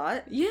looks like a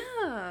lot.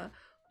 Yeah.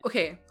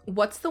 Okay,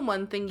 what's the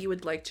one thing you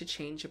would like to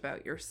change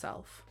about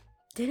yourself?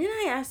 Didn't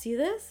I ask you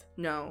this?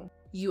 No,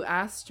 you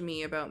asked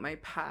me about my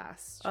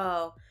past.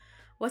 Oh.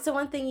 What's the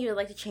one thing you would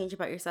like to change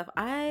about yourself?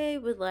 I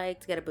would like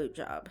to get a boob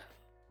job.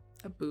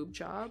 A boob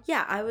job?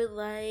 Yeah, I would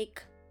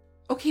like...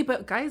 Okay,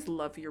 but guys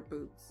love your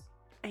boobs.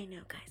 I know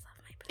guys love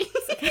my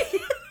boobs. Okay?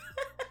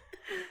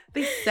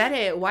 They said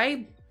it.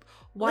 Why?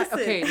 Listen.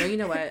 Okay, no, you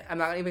know what? I'm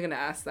not even gonna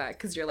ask that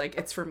because you're like,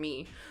 it's for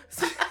me.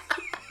 So-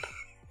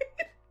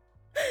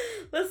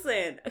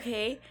 Listen,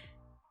 okay?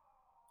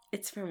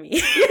 It's for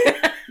me.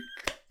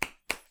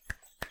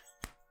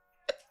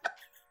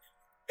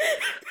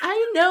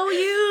 I know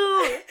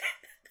you.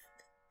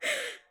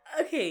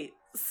 Okay,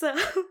 so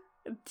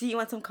do you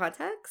want some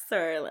context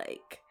or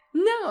like...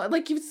 No,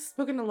 like you've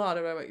spoken a lot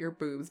about your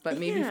boobs, but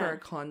maybe for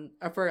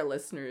Yeah. for our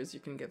listeners, you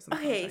can give some.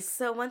 Okay, context.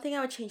 so one thing I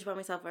would change about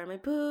myself are my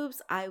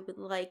boobs. I would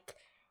like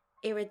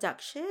a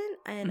reduction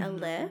and a Mhm.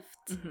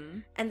 lift. Mm-hmm.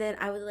 And then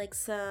I would like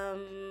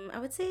some, I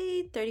would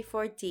say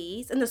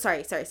 34Ds. No,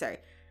 sorry.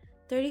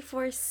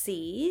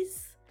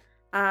 34Cs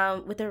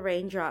with a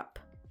raindrop.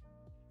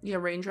 Yeah,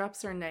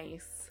 raindrops are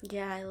nice.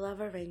 Yeah, I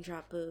love a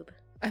raindrop boob.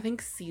 I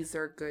think C's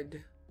are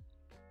good.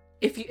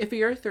 If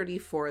you're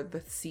 34,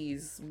 the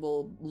C's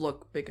will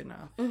look big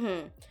enough.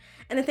 Mm-hmm.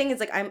 And the thing is,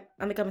 like, I'm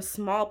a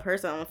small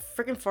person. I'm a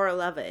freaking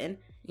 4'11".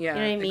 Yeah, You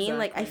know what I mean?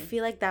 Like, I exactly.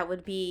 feel like that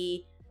would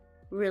be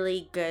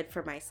really good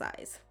for my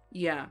size.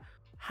 Yeah,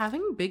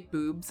 having big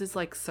boobs is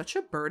like such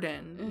a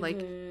burden. Like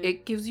Mhm.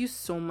 it gives you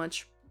so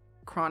much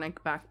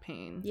chronic back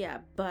pain. Yeah,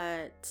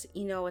 but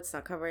you know what's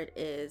not covered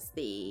is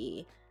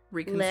the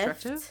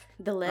Reconstructive.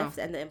 lift,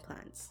 and the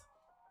implants.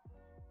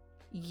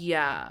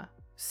 Yeah.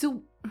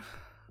 So,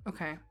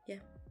 okay. Yeah.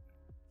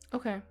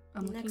 Okay.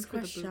 I'm looking Next for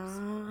the boobs.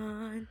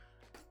 question.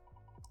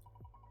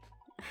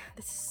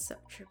 This is so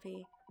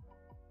trippy.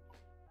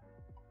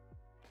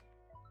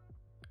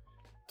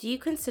 Do you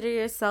consider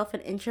yourself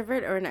an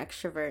introvert or an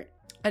extrovert?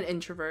 An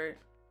introvert.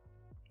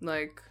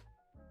 Like,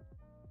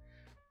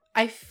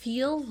 I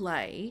feel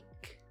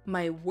like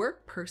my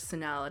work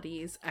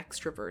personality is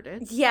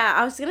extroverted. Yeah,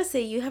 I was gonna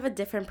say you have a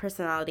different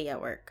personality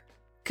at work.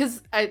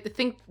 Because I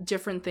think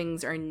different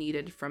things are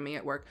needed from me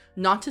at work.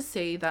 Not to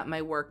say that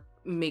my work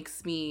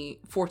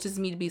forces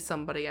me to be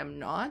somebody I'm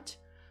not.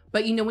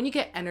 But you know, when you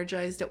get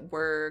energized at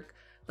work,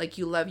 like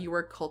you love your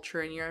work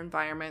culture and your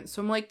environment.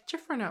 So I'm like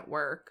different at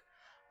work.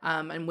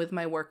 And with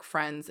my work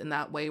friends in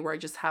that way where I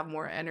just have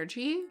more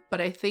energy. But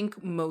I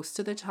think most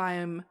of the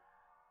time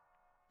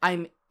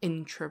I'm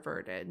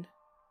introverted.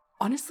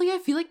 Honestly, I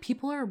feel like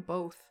people are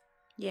both.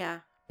 Yeah,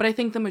 But I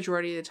think the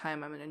majority of the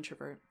time I'm an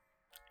introvert.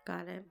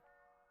 got it.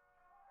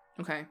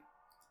 Okay.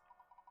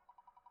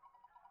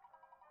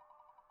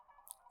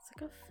 It's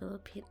like a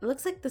Philippine. It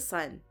looks like the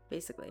sun,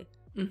 basically.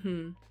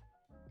 Mm-hmm.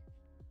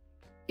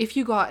 If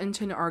you got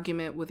into an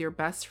argument with your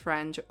best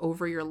friend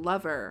over your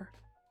lover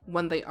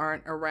when they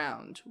aren't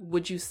around,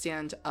 would you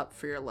stand up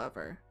for your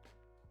lover?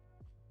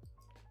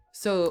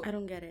 So I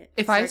don't get it.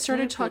 if Sorry, I can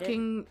started you repeat it?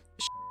 talking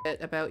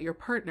shit about your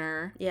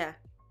partner Yeah,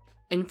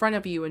 in front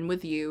of you and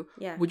with you,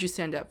 yeah. would you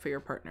stand up for your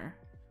partner?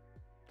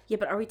 Yeah,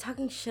 but are we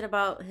talking shit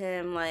about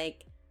him,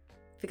 like,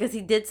 because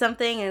he did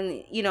something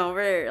and, you know,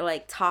 we're,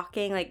 like,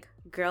 talking, like,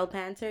 girl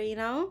banter, you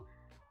know?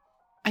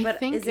 I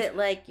think is it,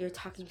 like, you're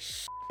talking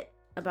shit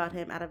about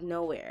him out of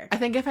nowhere? I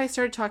think if I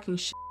started talking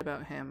shit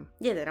about him,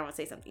 Yeah, then I want to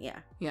say something, yeah.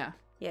 yeah,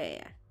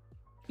 Yeah.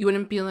 you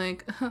wouldn't be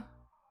like,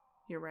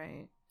 you're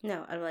right.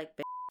 No, I'm like,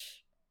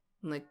 bitch.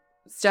 Like,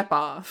 step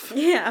off.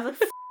 Yeah, I'm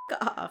like, f***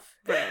 off,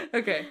 bro.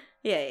 Okay.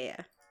 Yeah.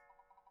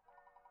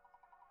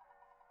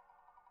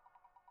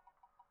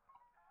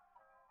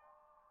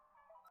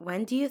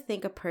 When do you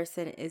think a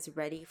person is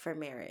ready for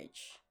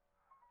marriage?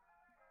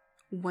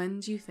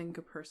 When do you think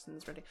a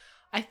person's ready?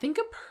 I think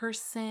a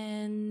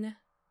person...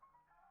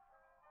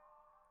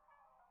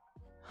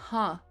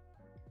 Huh.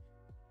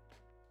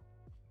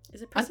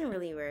 Is a person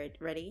really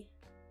ready?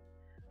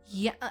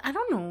 Yeah, I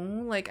don't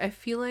know. Like, I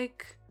feel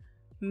like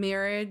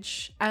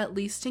marriage, at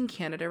least in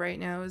Canada right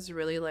now, is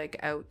really, like,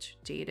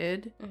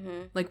 outdated.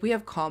 Mm-hmm. Like, we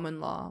have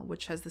common law,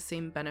 which has the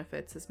same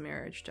benefits as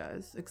marriage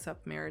does,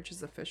 except marriage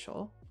is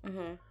official.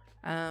 Mm-hmm.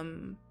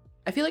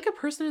 I feel like a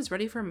person is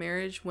ready for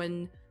marriage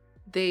when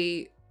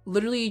they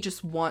literally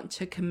just want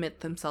to commit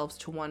themselves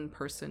to one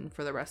person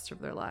for the rest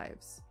of their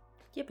lives.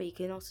 Yeah, but you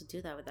can also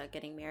do that without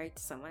getting married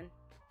to someone.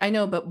 I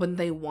know, but when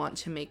they want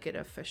to make it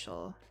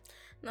official.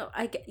 No,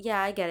 I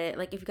get it.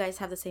 Like, if you guys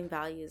have the same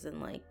values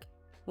and, like,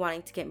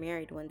 wanting to get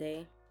married one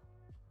day.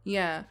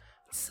 Yeah.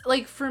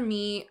 Like, for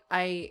me,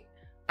 I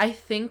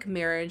think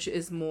marriage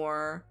is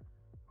more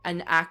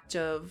an act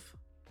of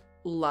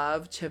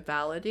love to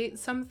validate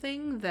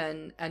something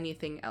than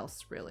anything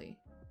else, really.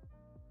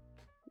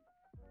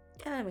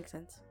 Yeah, that makes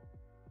sense.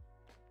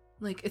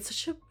 Like, it's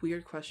such a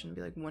weird question to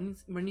be like, when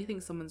do you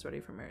think someone's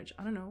ready for marriage?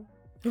 I don't know.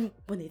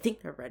 When they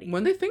think they're ready.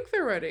 When they think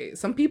they're ready.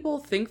 Some people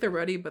think they're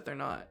ready, but they're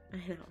not. I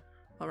know.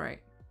 All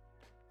right.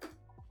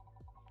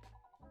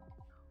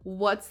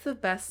 What's the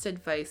best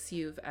advice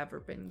you've ever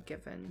been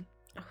given?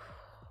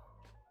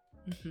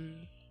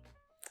 Mm-hmm.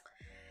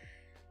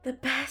 The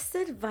best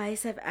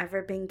advice I've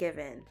ever been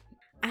given.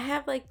 I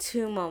have, like,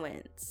 2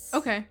 moments.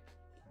 Okay.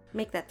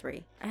 Make that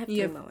 3. I have You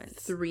 3 have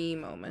moments. 3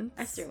 moments.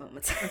 I have 3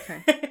 moments.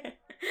 Okay.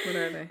 What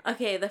are they?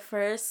 Okay, the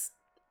first...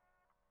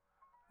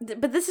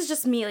 But this is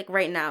just me, like,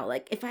 right now.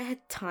 Like, if I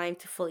had time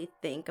to fully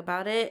think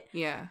about it,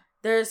 Yeah.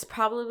 there's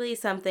probably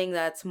something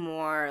that's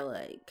more,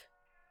 like,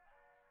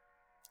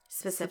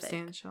 specific.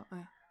 Substantial.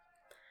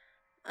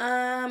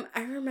 I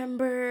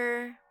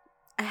remember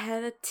I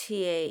had a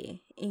TA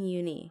in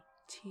uni,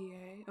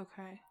 TA.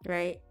 Okay.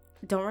 right?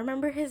 Don't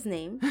remember his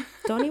name.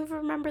 Don't even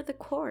remember the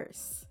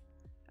course.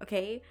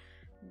 Okay?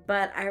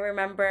 But I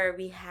remember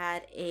we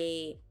had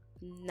a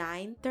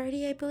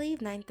 9:30, I believe,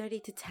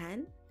 9:30 to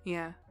 10.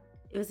 Yeah.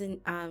 It was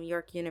in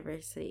York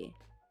University.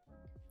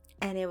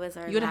 And it was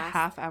our You had last... a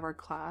half-hour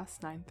class,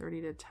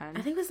 9:30 to 10.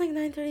 I think it was like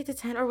 9:30 to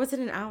 10, or was it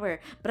an hour?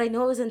 But I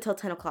know it was until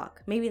 10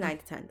 o'clock. Maybe 9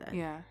 to 10 then.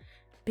 Yeah.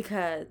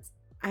 Because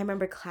I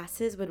remember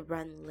classes would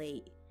run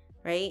late,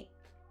 right?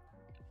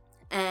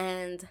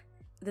 And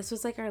this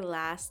was like our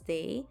last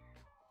day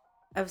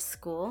of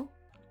school.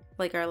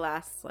 Like our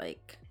last,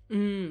 like...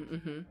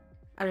 Mm-hmm.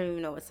 I don't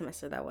even know what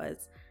semester that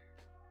was.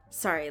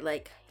 Sorry,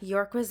 like,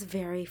 York was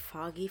very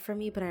foggy for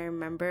me, but I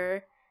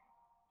remember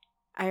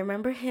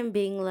him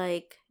being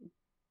like...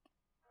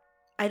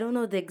 I don't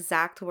know the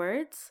exact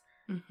words,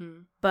 Mm-hmm.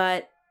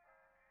 but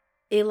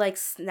it, like,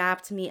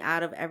 snapped me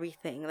out of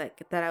everything,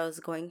 like, that I was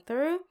going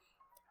through.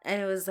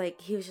 And it was like,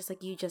 he was just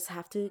like, you just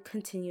have to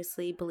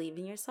continuously believe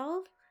in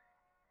yourself.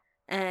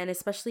 And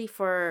especially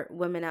for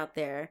women out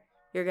there,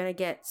 you're gonna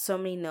get so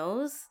many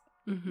no's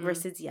Mm-hmm.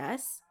 versus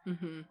yes.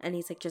 Mm-hmm. And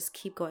he's like, just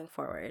keep going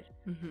forward.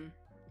 Mm-hmm.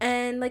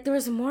 And, like, there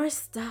was more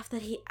stuff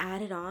that he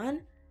added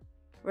on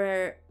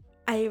where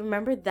I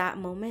remember that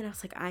moment. I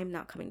was like, I'm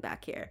not coming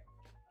back here.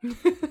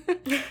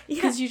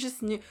 Because you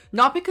just knew,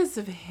 not because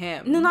of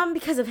him. No, not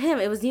because of him.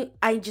 It was new.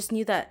 I just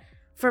knew that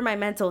for my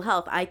mental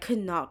health, I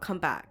could not come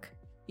back.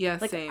 Yeah,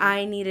 Like, same.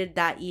 I needed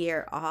that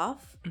year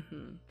off,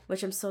 Mm-hmm.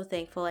 which I'm so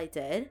thankful I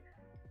did.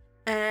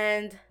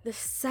 And the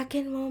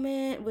second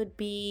moment would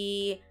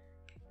be,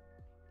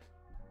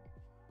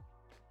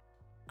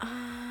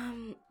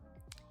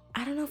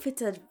 I don't know if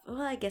it's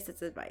I guess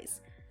it's advice.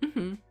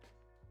 Mm-hmm.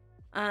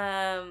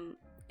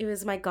 It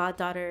was my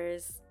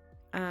goddaughter's,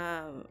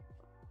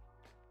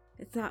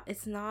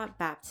 it's not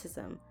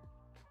baptism.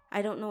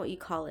 I don't know what you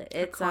call it.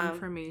 It's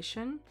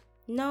confirmation.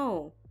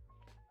 No.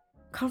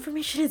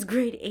 Confirmation is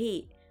grade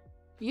 8.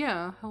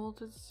 Yeah. How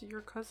old is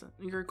your cousin?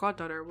 Your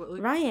goddaughter? What?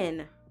 Like,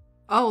 Ryan.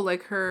 oh,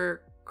 like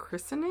her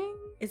christening?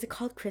 Is it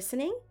called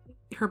christening?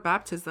 Her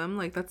baptism?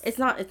 Like that's. It's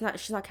not.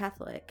 She's not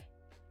Catholic.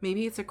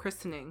 Maybe it's a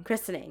christening.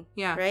 Christening.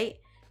 Yeah. Right?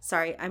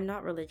 Sorry, I'm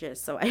not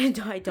religious, so I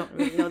don't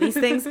really know these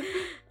things.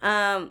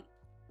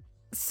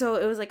 So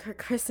it was like her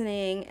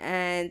christening,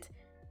 and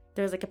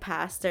there was like a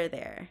pastor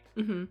there,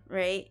 Mm-hmm.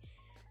 right?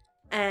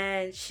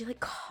 And she like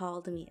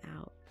called me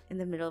out in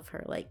the middle of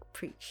her like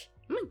preach.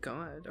 Oh my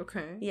god.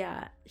 Okay.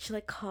 Yeah, she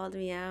like called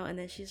me out, and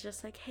then she's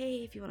just like, "Hey,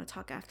 if you want to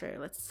talk after,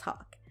 let's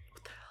talk."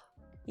 What the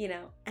hell? You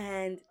know,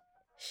 and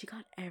she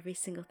got every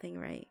single thing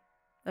right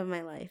of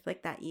my life,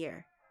 like that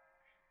year.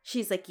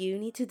 She's like, you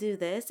need to do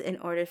this in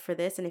order for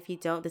this, and if you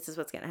don't, this is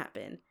what's gonna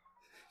happen.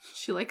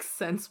 She like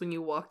sensed when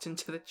you walked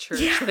into the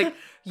church, Yeah. like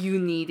you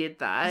needed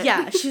that.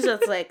 Yeah, she's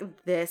just like,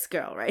 this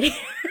girl right here.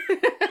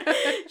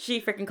 She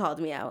freaking called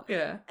me out.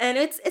 Yeah. And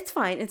it's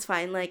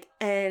fine. Like,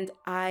 and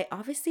I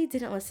obviously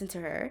didn't listen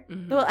to her.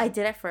 Mhm. Well, I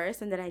did at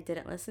first, and then I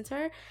didn't listen to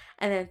her.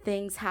 And then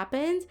things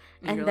happened.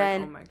 And you're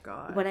then like, oh my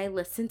God. when I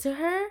listened to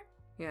her,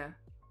 Yeah.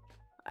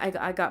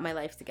 I got my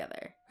life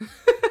together.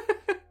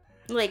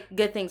 Like,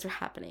 good things were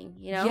happening,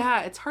 you know?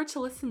 Yeah, it's hard to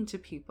listen to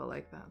people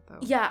like that though.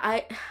 Yeah,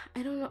 I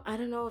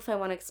don't know if I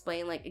want to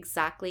explain like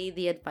exactly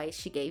the advice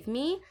she gave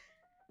me,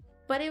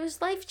 but it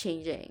was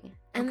life-changing.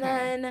 And Okay.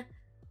 then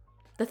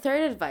the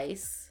third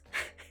advice,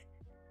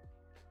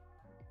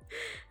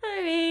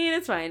 I mean,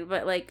 it's fine,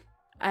 but like,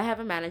 I have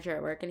a manager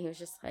at work, and he was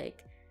just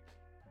like,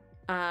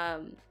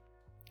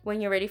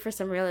 when you're ready for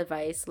some real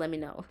advice, let me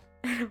know.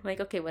 And I'm like,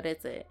 okay, what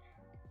is it?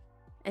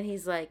 And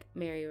he's like,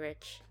 marry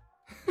rich.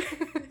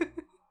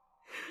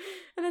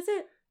 And that's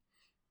it.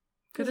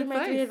 Good Those are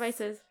my 3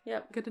 advice. advices.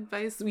 Yep. Good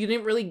advice. You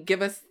didn't really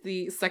give us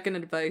the second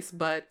advice,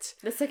 but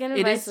The second It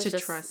advice is was to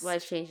just trust.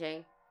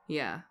 life-changing.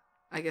 yeah,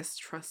 I guess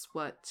trust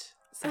what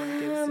someone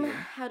gives you.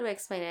 How do I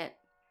explain it?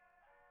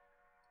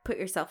 Put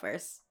yourself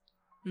first.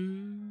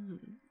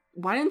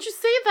 Why didn't you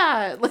say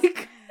that?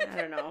 Like,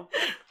 I don't know.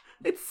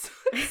 it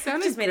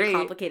sounded Just made great. it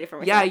complicated for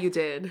myself. Yeah, you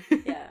did.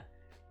 Yeah.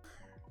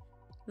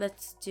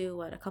 Let's do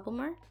what? A couple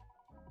more?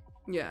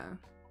 Yeah.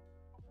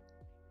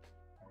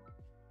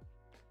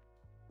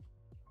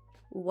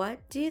 What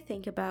do you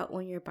think about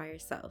when you're by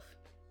yourself?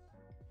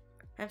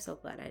 I'm so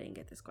glad I didn't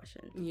get this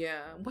question.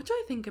 Yeah. What do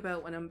I think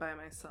about when I'm by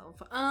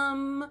myself?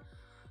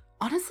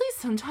 Honestly,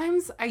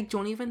 sometimes I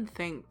don't even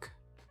think.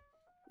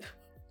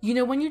 You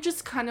know, when you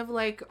just kind of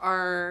like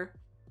are,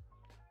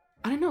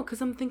 I don't know,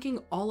 because I'm thinking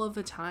all of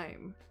the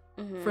time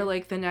Mhm. for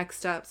like the next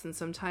steps, and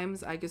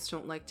sometimes I just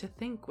don't like to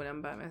think when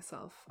I'm by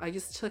myself. I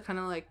just to kind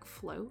of like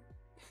float,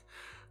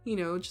 you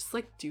know, just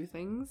like do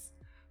things.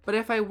 But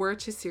if I were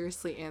to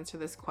seriously answer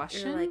this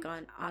question, You're like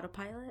on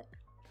autopilot?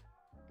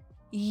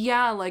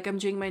 yeah, like I'm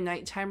doing my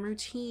nighttime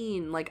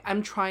routine. Like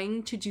I'm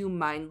trying to do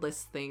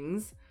mindless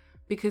things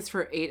because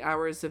for 8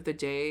 hours of the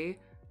day,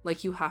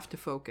 like you have to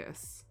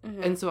focus.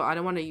 Mhm. And so I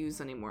don't want to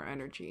use any more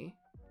energy.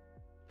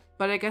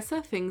 But I guess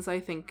the things I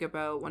think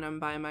about when I'm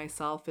by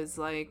myself is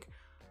like,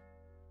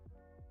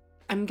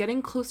 I'm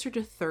getting closer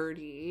to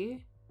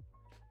 30.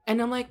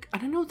 And I'm like, I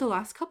don't know, the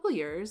last couple of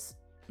years,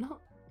 no,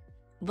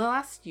 the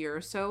last year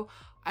or so,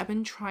 I've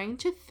been trying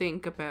to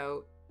think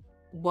about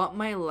what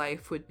my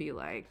life would be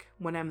like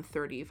when I'm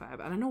 35.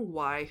 I don't know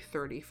why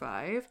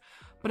 35,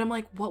 but I'm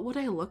like, what would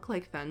I look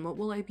like then? What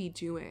will I be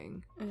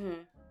doing?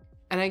 Mhm.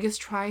 And I just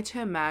try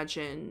to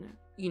imagine,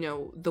 you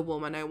know, the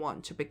woman I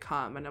want to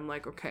become. And I'm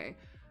like, okay,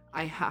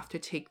 I have to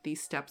take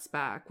these steps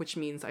back, which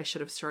means I should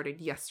have started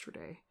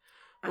yesterday.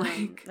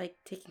 Like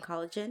taking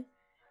collagen?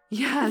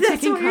 Yeah,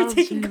 That's taking why you're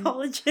taking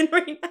collagen. collagen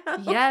right now.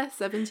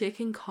 Yes, I've been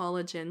taking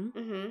collagen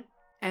Mhm.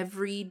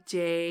 every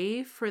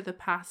day for the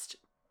past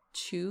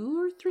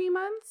 2 or 3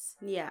 months.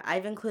 Yeah,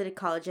 I've included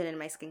collagen in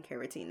my skincare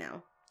routine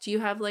now. Do you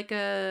have like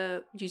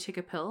do you take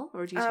a pill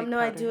or do you take No,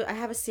 I powder? do. I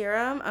have a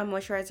serum, a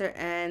moisturizer,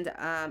 and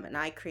an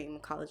eye cream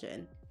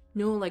collagen.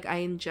 No, like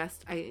I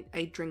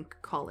drink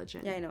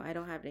collagen. Yeah, I know.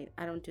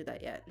 I don't do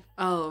that yet.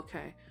 Oh,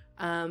 okay.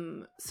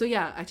 So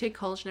yeah, I take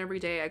collagen every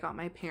day. I got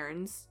my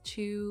parents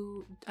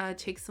to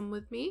take some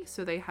with me,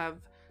 so they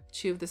have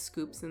 2 of the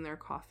scoops in their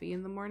coffee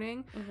in the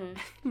morning. Mhm.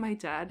 My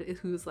dad,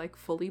 who's like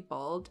fully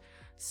bald,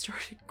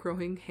 started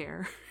growing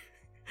hair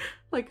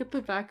like at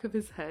the back of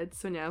his head,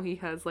 so now he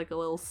has like a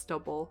little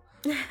stubble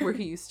where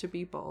he used to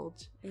be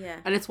bald. Yeah.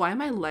 And it's why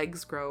my leg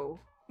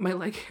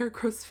hair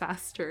grows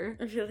faster.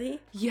 Really?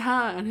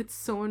 Yeah, and it's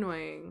so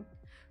annoying.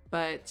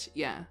 But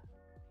yeah,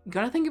 you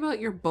gotta think about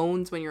your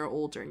bones when you're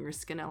older and your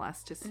skin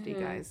elasticity, Mhm.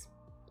 guys.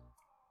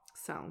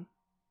 So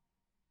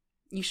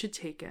you should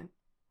take it.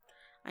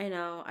 I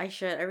know. I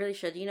should. I really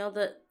should. You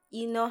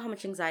know how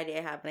much anxiety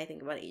I have when I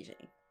think about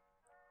aging.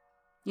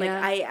 Like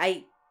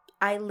Yeah.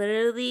 I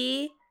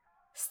literally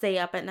stay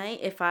up at night.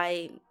 If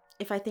I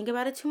think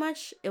about it too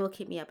much, it will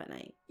keep me up at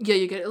night. Yeah,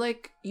 you get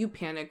like you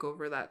panic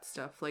over that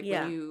stuff. Like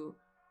Yeah. when you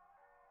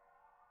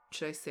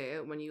should I say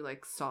it? When you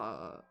like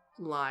saw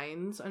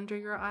lines under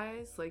your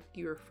eyes, like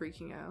you were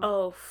freaking out.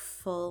 Oh,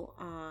 full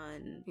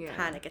on Yeah.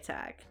 panic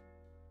attack.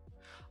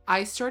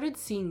 I started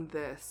seeing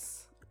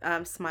this.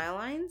 Smile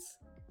lines?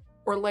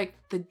 Or like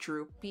the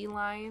droopy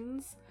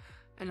lines.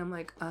 And I'm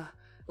like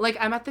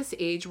I'm at this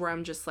age where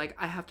I'm just like,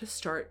 I have to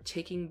start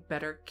taking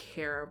better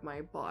care of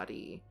my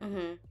body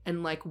Mm-hmm.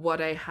 and like what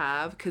I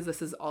have, because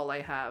this is all I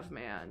have,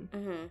 man.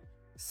 Mm-hmm.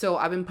 So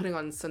I've been putting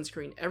on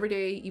sunscreen every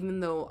day, even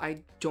though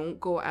I don't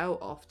go out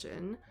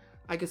often.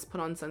 I just put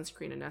on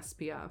sunscreen and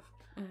SPF.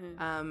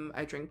 Mm-hmm.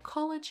 I drink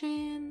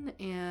collagen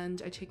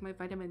and I take my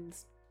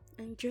vitamins.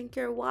 And drink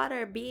your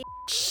water,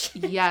 bitch.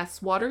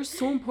 Yes, water is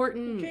so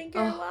important. Drink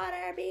your Ugh.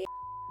 water, bitch.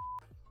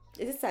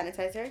 Is it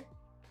sanitizer?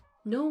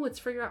 No, it's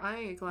for your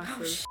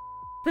eyeglasses.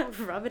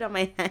 Rub it on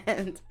my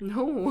hand.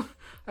 No,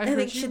 I heard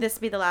think you. should this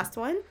be the last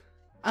one?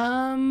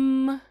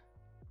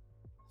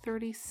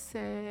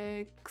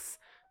 36.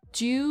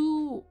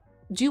 Do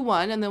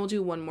one, and then we'll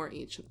do one more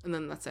each, and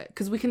then that's it.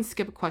 Because we can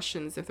skip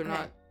questions if they're Okay.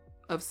 not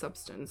of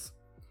substance.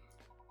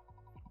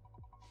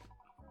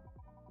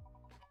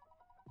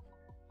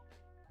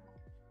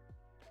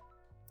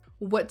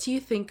 What do you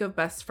think of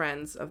best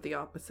friends of the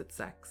opposite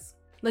sex?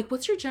 Like,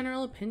 what's your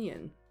general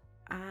opinion?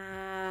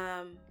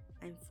 I'm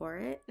for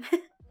it.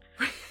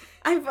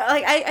 I'm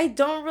like I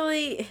don't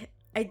really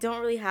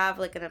have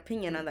like an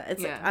opinion on that.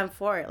 It's like Yeah. I'm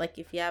for it. Like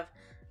if you have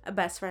a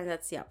best friend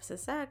that's the opposite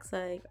sex,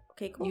 like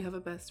okay, cool. You have a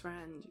best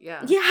friend.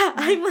 Yeah. Yeah,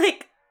 I'm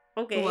like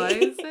okay. Why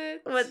is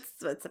it?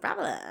 What's the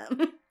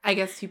problem? I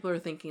guess people are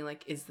thinking,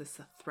 like, is this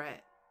a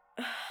threat?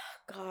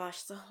 Gosh,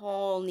 it's a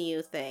whole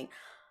new thing.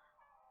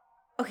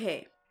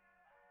 Okay,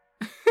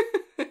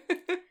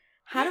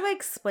 how do I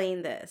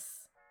explain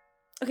this?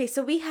 Okay,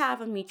 so we have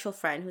a mutual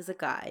friend who's a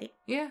guy,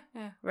 yeah.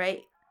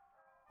 right?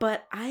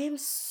 But I am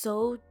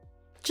so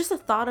just the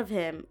thought of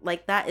him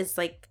like that is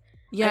like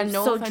Yeah, I'm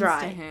no so offense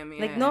dry. to him.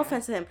 Like yeah. no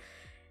offense to him.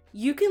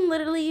 You can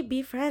literally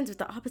be friends with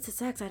the opposite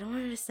sex. I don't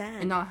understand.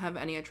 And not have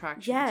any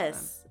attraction to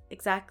yes,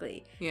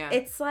 exactly. them. Yeah.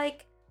 It's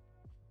like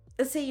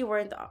let's say you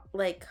weren't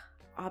like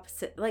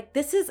opposite. Like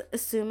this is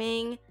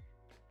assuming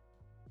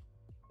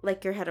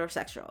like you're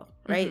heterosexual,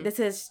 right? Mhm. This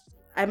is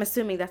I'm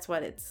assuming that's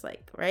what it's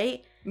like,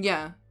 right?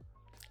 Yeah.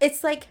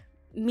 It's like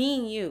me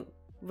and you.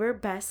 We're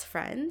best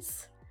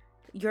friends.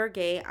 You're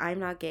gay, I'm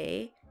not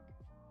gay.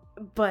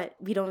 But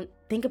we don't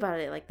think about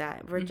it like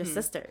that. We're just Mhm.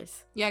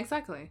 sisters. Yeah,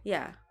 exactly.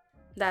 Yeah.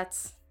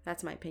 That's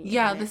my opinion.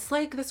 Yeah, on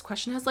it. this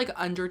question has like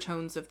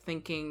undertones of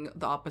thinking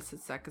the opposite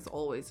sex is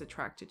always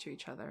attracted to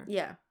each other.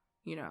 Yeah.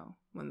 You know,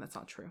 when that's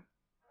not true.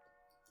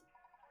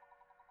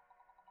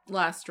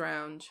 Last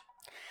round.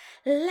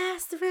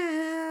 Last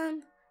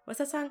round. What's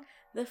that song?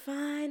 The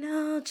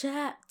final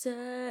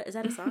chapter. Is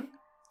that a song?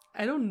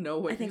 I don't know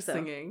what I think you're so.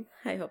 singing.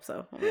 I hope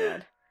so. Oh my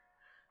god.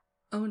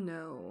 Oh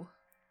no.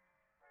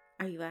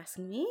 Are you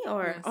asking me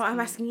or You're oh I'm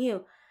asking asking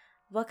you.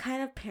 What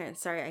kind of parent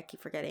sorry, I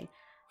keep forgetting.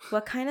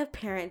 What kind of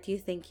parent do you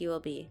think you will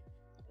be?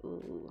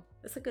 Ooh.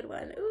 That's a good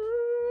one.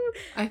 Ooh.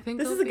 I think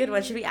This I'll is a good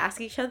one. be- Should we ask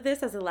each other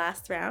this as a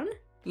last round?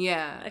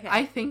 Yeah. Okay.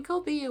 I think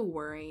I'll be a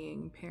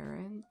worrying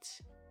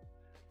parent.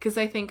 Because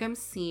I think I'm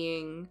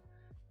seeing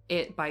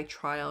it by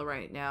trial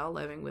right now,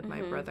 living with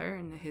my Mhm. brother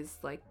and his,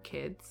 like,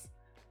 kids.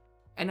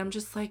 And I'm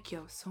just like,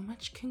 yo, so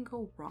much can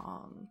go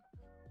wrong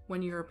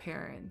when you're a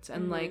parent.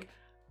 And, Mhm. like,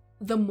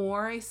 the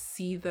more I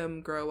see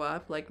them grow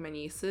up, like my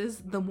nieces,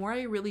 the more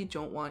I really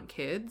don't want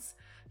kids.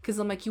 Because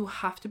I'm like, you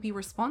have to be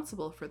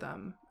responsible for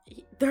them.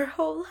 Their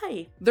whole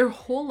life. Their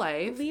whole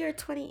life. We are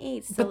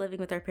 28 still But- living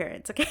with our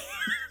parents, okay?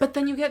 But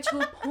then you get to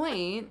a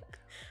point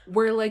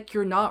where, like,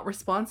 you're not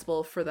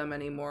responsible for them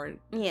anymore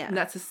Yeah.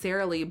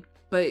 necessarily,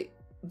 but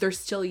they're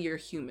still your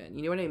human.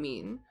 You know what I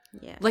mean?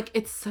 Yeah. Like,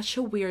 it's such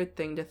a weird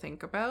thing to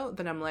think about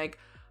that I'm like,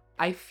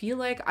 I feel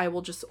like I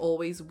will just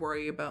always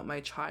worry about my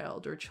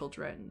child or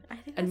children I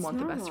think and that's want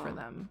the best for normal.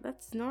 them.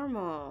 That's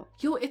normal.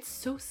 Yo, it's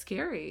so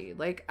scary.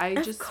 Like, I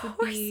Of just course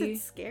would be...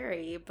 it's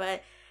scary,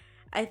 but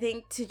I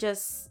think to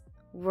just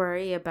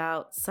worry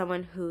about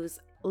someone who's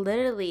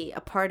literally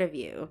a part of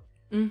you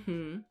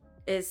Mm-hmm.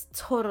 is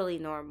totally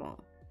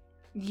normal.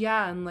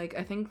 Yeah, and, like,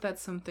 I think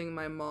that's something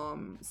my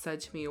mom said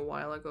to me a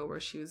while ago where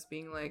she was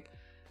being like,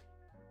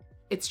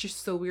 it's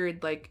just so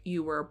weird, like,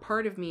 you were a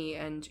part of me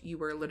and you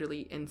were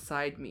literally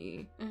inside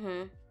me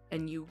Mm-hmm.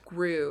 and you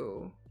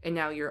grew and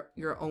now you're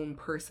your own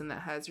person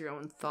that has your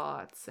own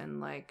thoughts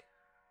and, like,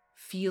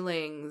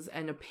 feelings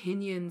and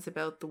opinions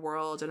about the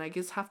world, and I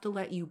just have to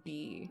let you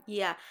be.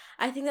 Yeah,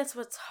 I think that's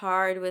what's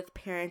hard with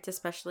parents,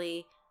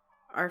 especially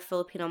our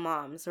Filipino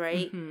moms,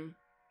 right? Mhm.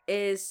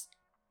 Is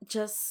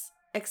just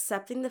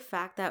accepting the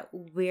fact that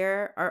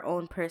we're our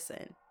own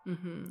person.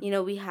 Mhm. You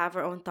know, we have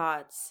our own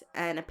thoughts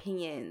and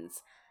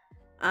opinions.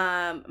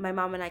 My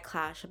mom and I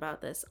clash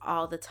about this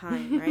all the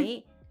time,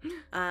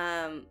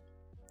 right?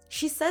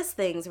 She says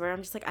things where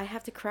I'm just like, I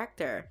have to correct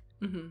her,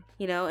 Mhm.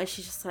 you know, and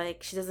she's just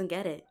like, she doesn't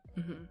get it.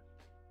 Mhm.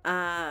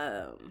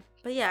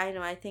 But yeah, I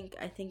know. I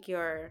think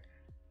your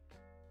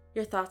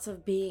thoughts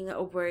of being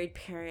a worried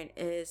parent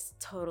is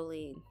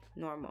totally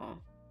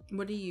normal.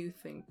 What do you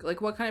think?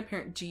 Like, what kind of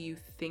parent do you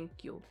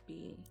think you'll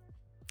be?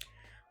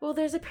 Well,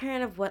 there's a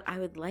parent of what I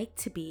would like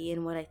to be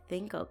and what I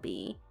think I'll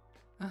be.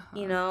 Uh-huh.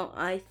 You know,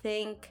 I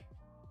think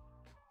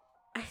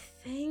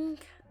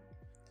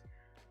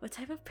what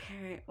type of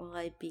parent will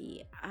I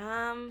be?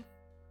 I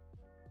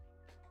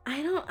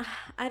don't know.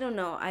 I don't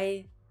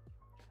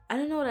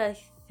know what I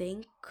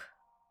think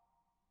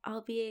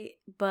I'll be,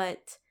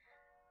 but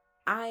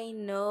I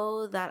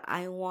know that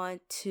I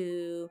want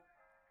to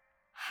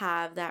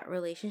have that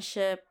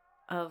relationship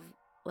of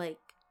like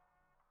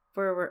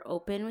where we're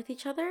open with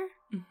each other,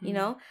 Mhm. you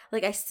know?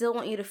 Like I still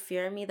want you to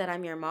fear me that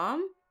I'm your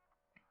mom,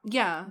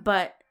 Yeah.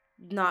 but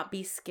not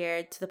be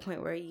scared to the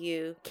point where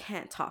you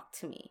can't talk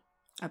to me.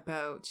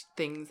 About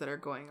things that are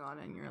going on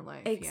in your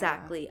life.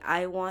 Exactly.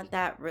 I want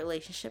that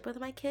relationship with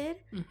my kid.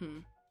 Yeah.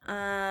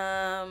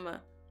 Mm-hmm.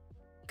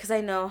 Because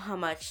I know how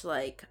much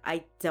like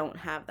I don't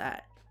have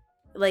that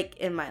like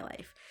in my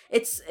life.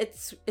 It's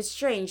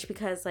strange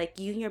because like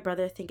you and your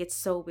brother think it's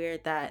so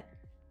weird that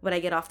when I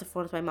get off the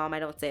phone with my mom, I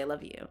don't say I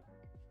love you.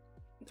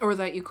 Or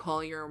that you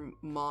call your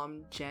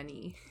mom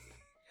Jenny.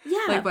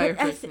 Yeah, like by her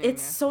but first name,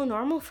 it's yeah. so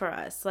normal for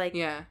us. Like,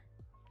 Yeah.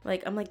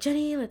 like I'm like,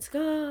 Jenny, let's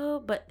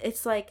go. But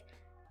it's like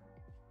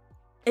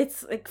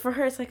for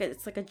her, it's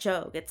like a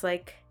joke. It's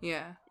like,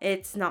 Yeah.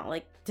 it's not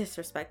like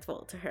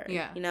disrespectful to her.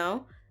 Yeah. You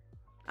know?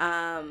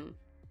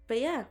 But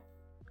yeah,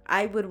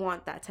 I would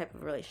want that type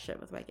of relationship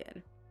with my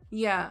kid.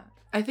 Yeah,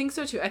 I think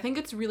so too. I think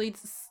it's really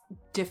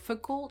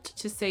difficult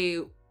to say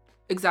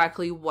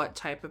exactly what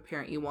type of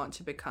parent you want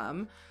to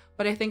become.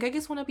 But I think I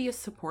just want to be a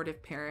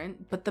supportive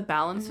parent. But the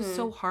balance is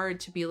so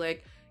hard to be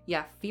like,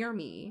 yeah, fear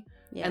me.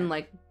 Yeah. And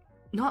like,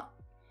 not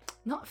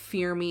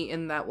fear me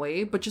in that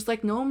way, but just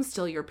like, no, I'm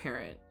still your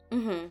parent.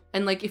 Mm-hmm.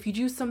 And like, if you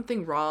do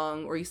something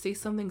wrong or you say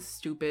something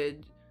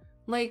stupid,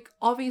 like,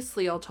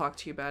 obviously I'll talk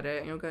to you about it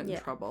and you'll get in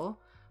trouble.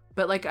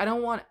 But like, I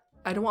don't want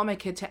my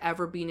kid to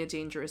ever be in a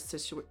dangerous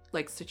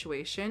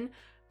situation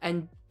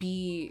and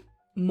be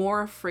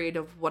more afraid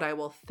of what I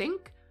will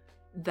think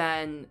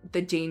than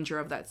the danger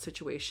of that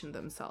situation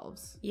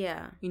themselves.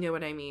 Yeah. You know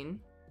what I mean?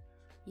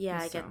 Yeah,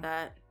 I get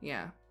that.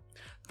 Yeah.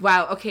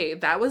 Wow, okay,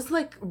 that was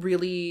like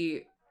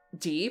really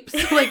deep.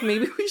 So like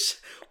maybe we should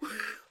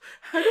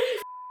how do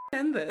we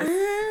end this?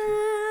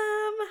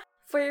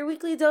 For your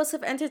weekly dose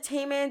of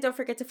entertainment, don't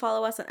forget to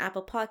follow us on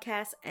Apple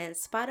Podcasts and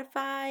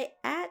Spotify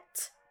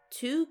at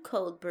 2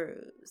 Cold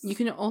Brews. You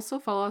can also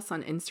follow us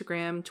on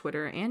Instagram,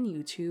 Twitter, and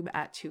YouTube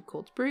at 2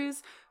 Cold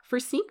Brews. For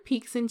sneak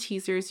peeks and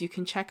teasers, you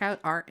can check out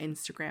our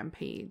Instagram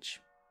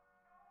page.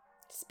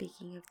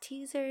 Speaking of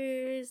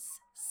teasers,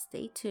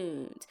 stay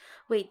tuned.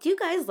 Wait, do you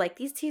guys like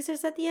these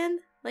teasers at the end?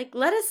 Like,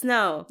 let us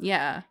know.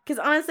 Yeah. Because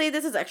honestly,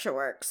 this is extra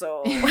work,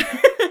 so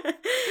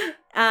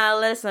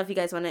let us know if you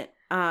guys want it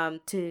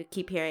to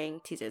keep hearing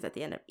teasers at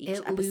the end of each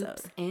episode. It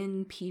loops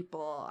in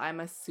people,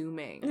 I'm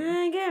assuming.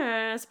 I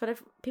guess, but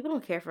if people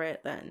don't care for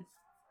it, then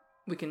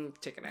we can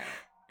take it out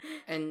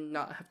and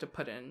not have to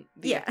put in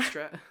the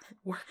extra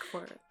work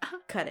for it.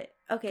 Cut it.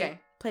 Okay.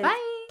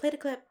 Bye. Play the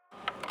clip.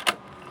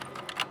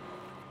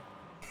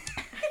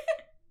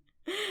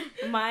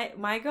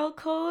 My girl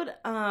code,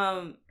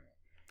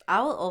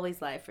 I will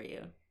always lie for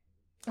you.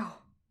 Oh.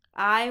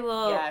 I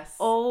will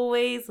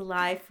always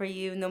lie for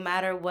you, no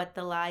matter what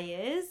the lie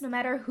is. No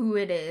matter who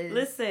it is.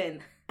 Listen,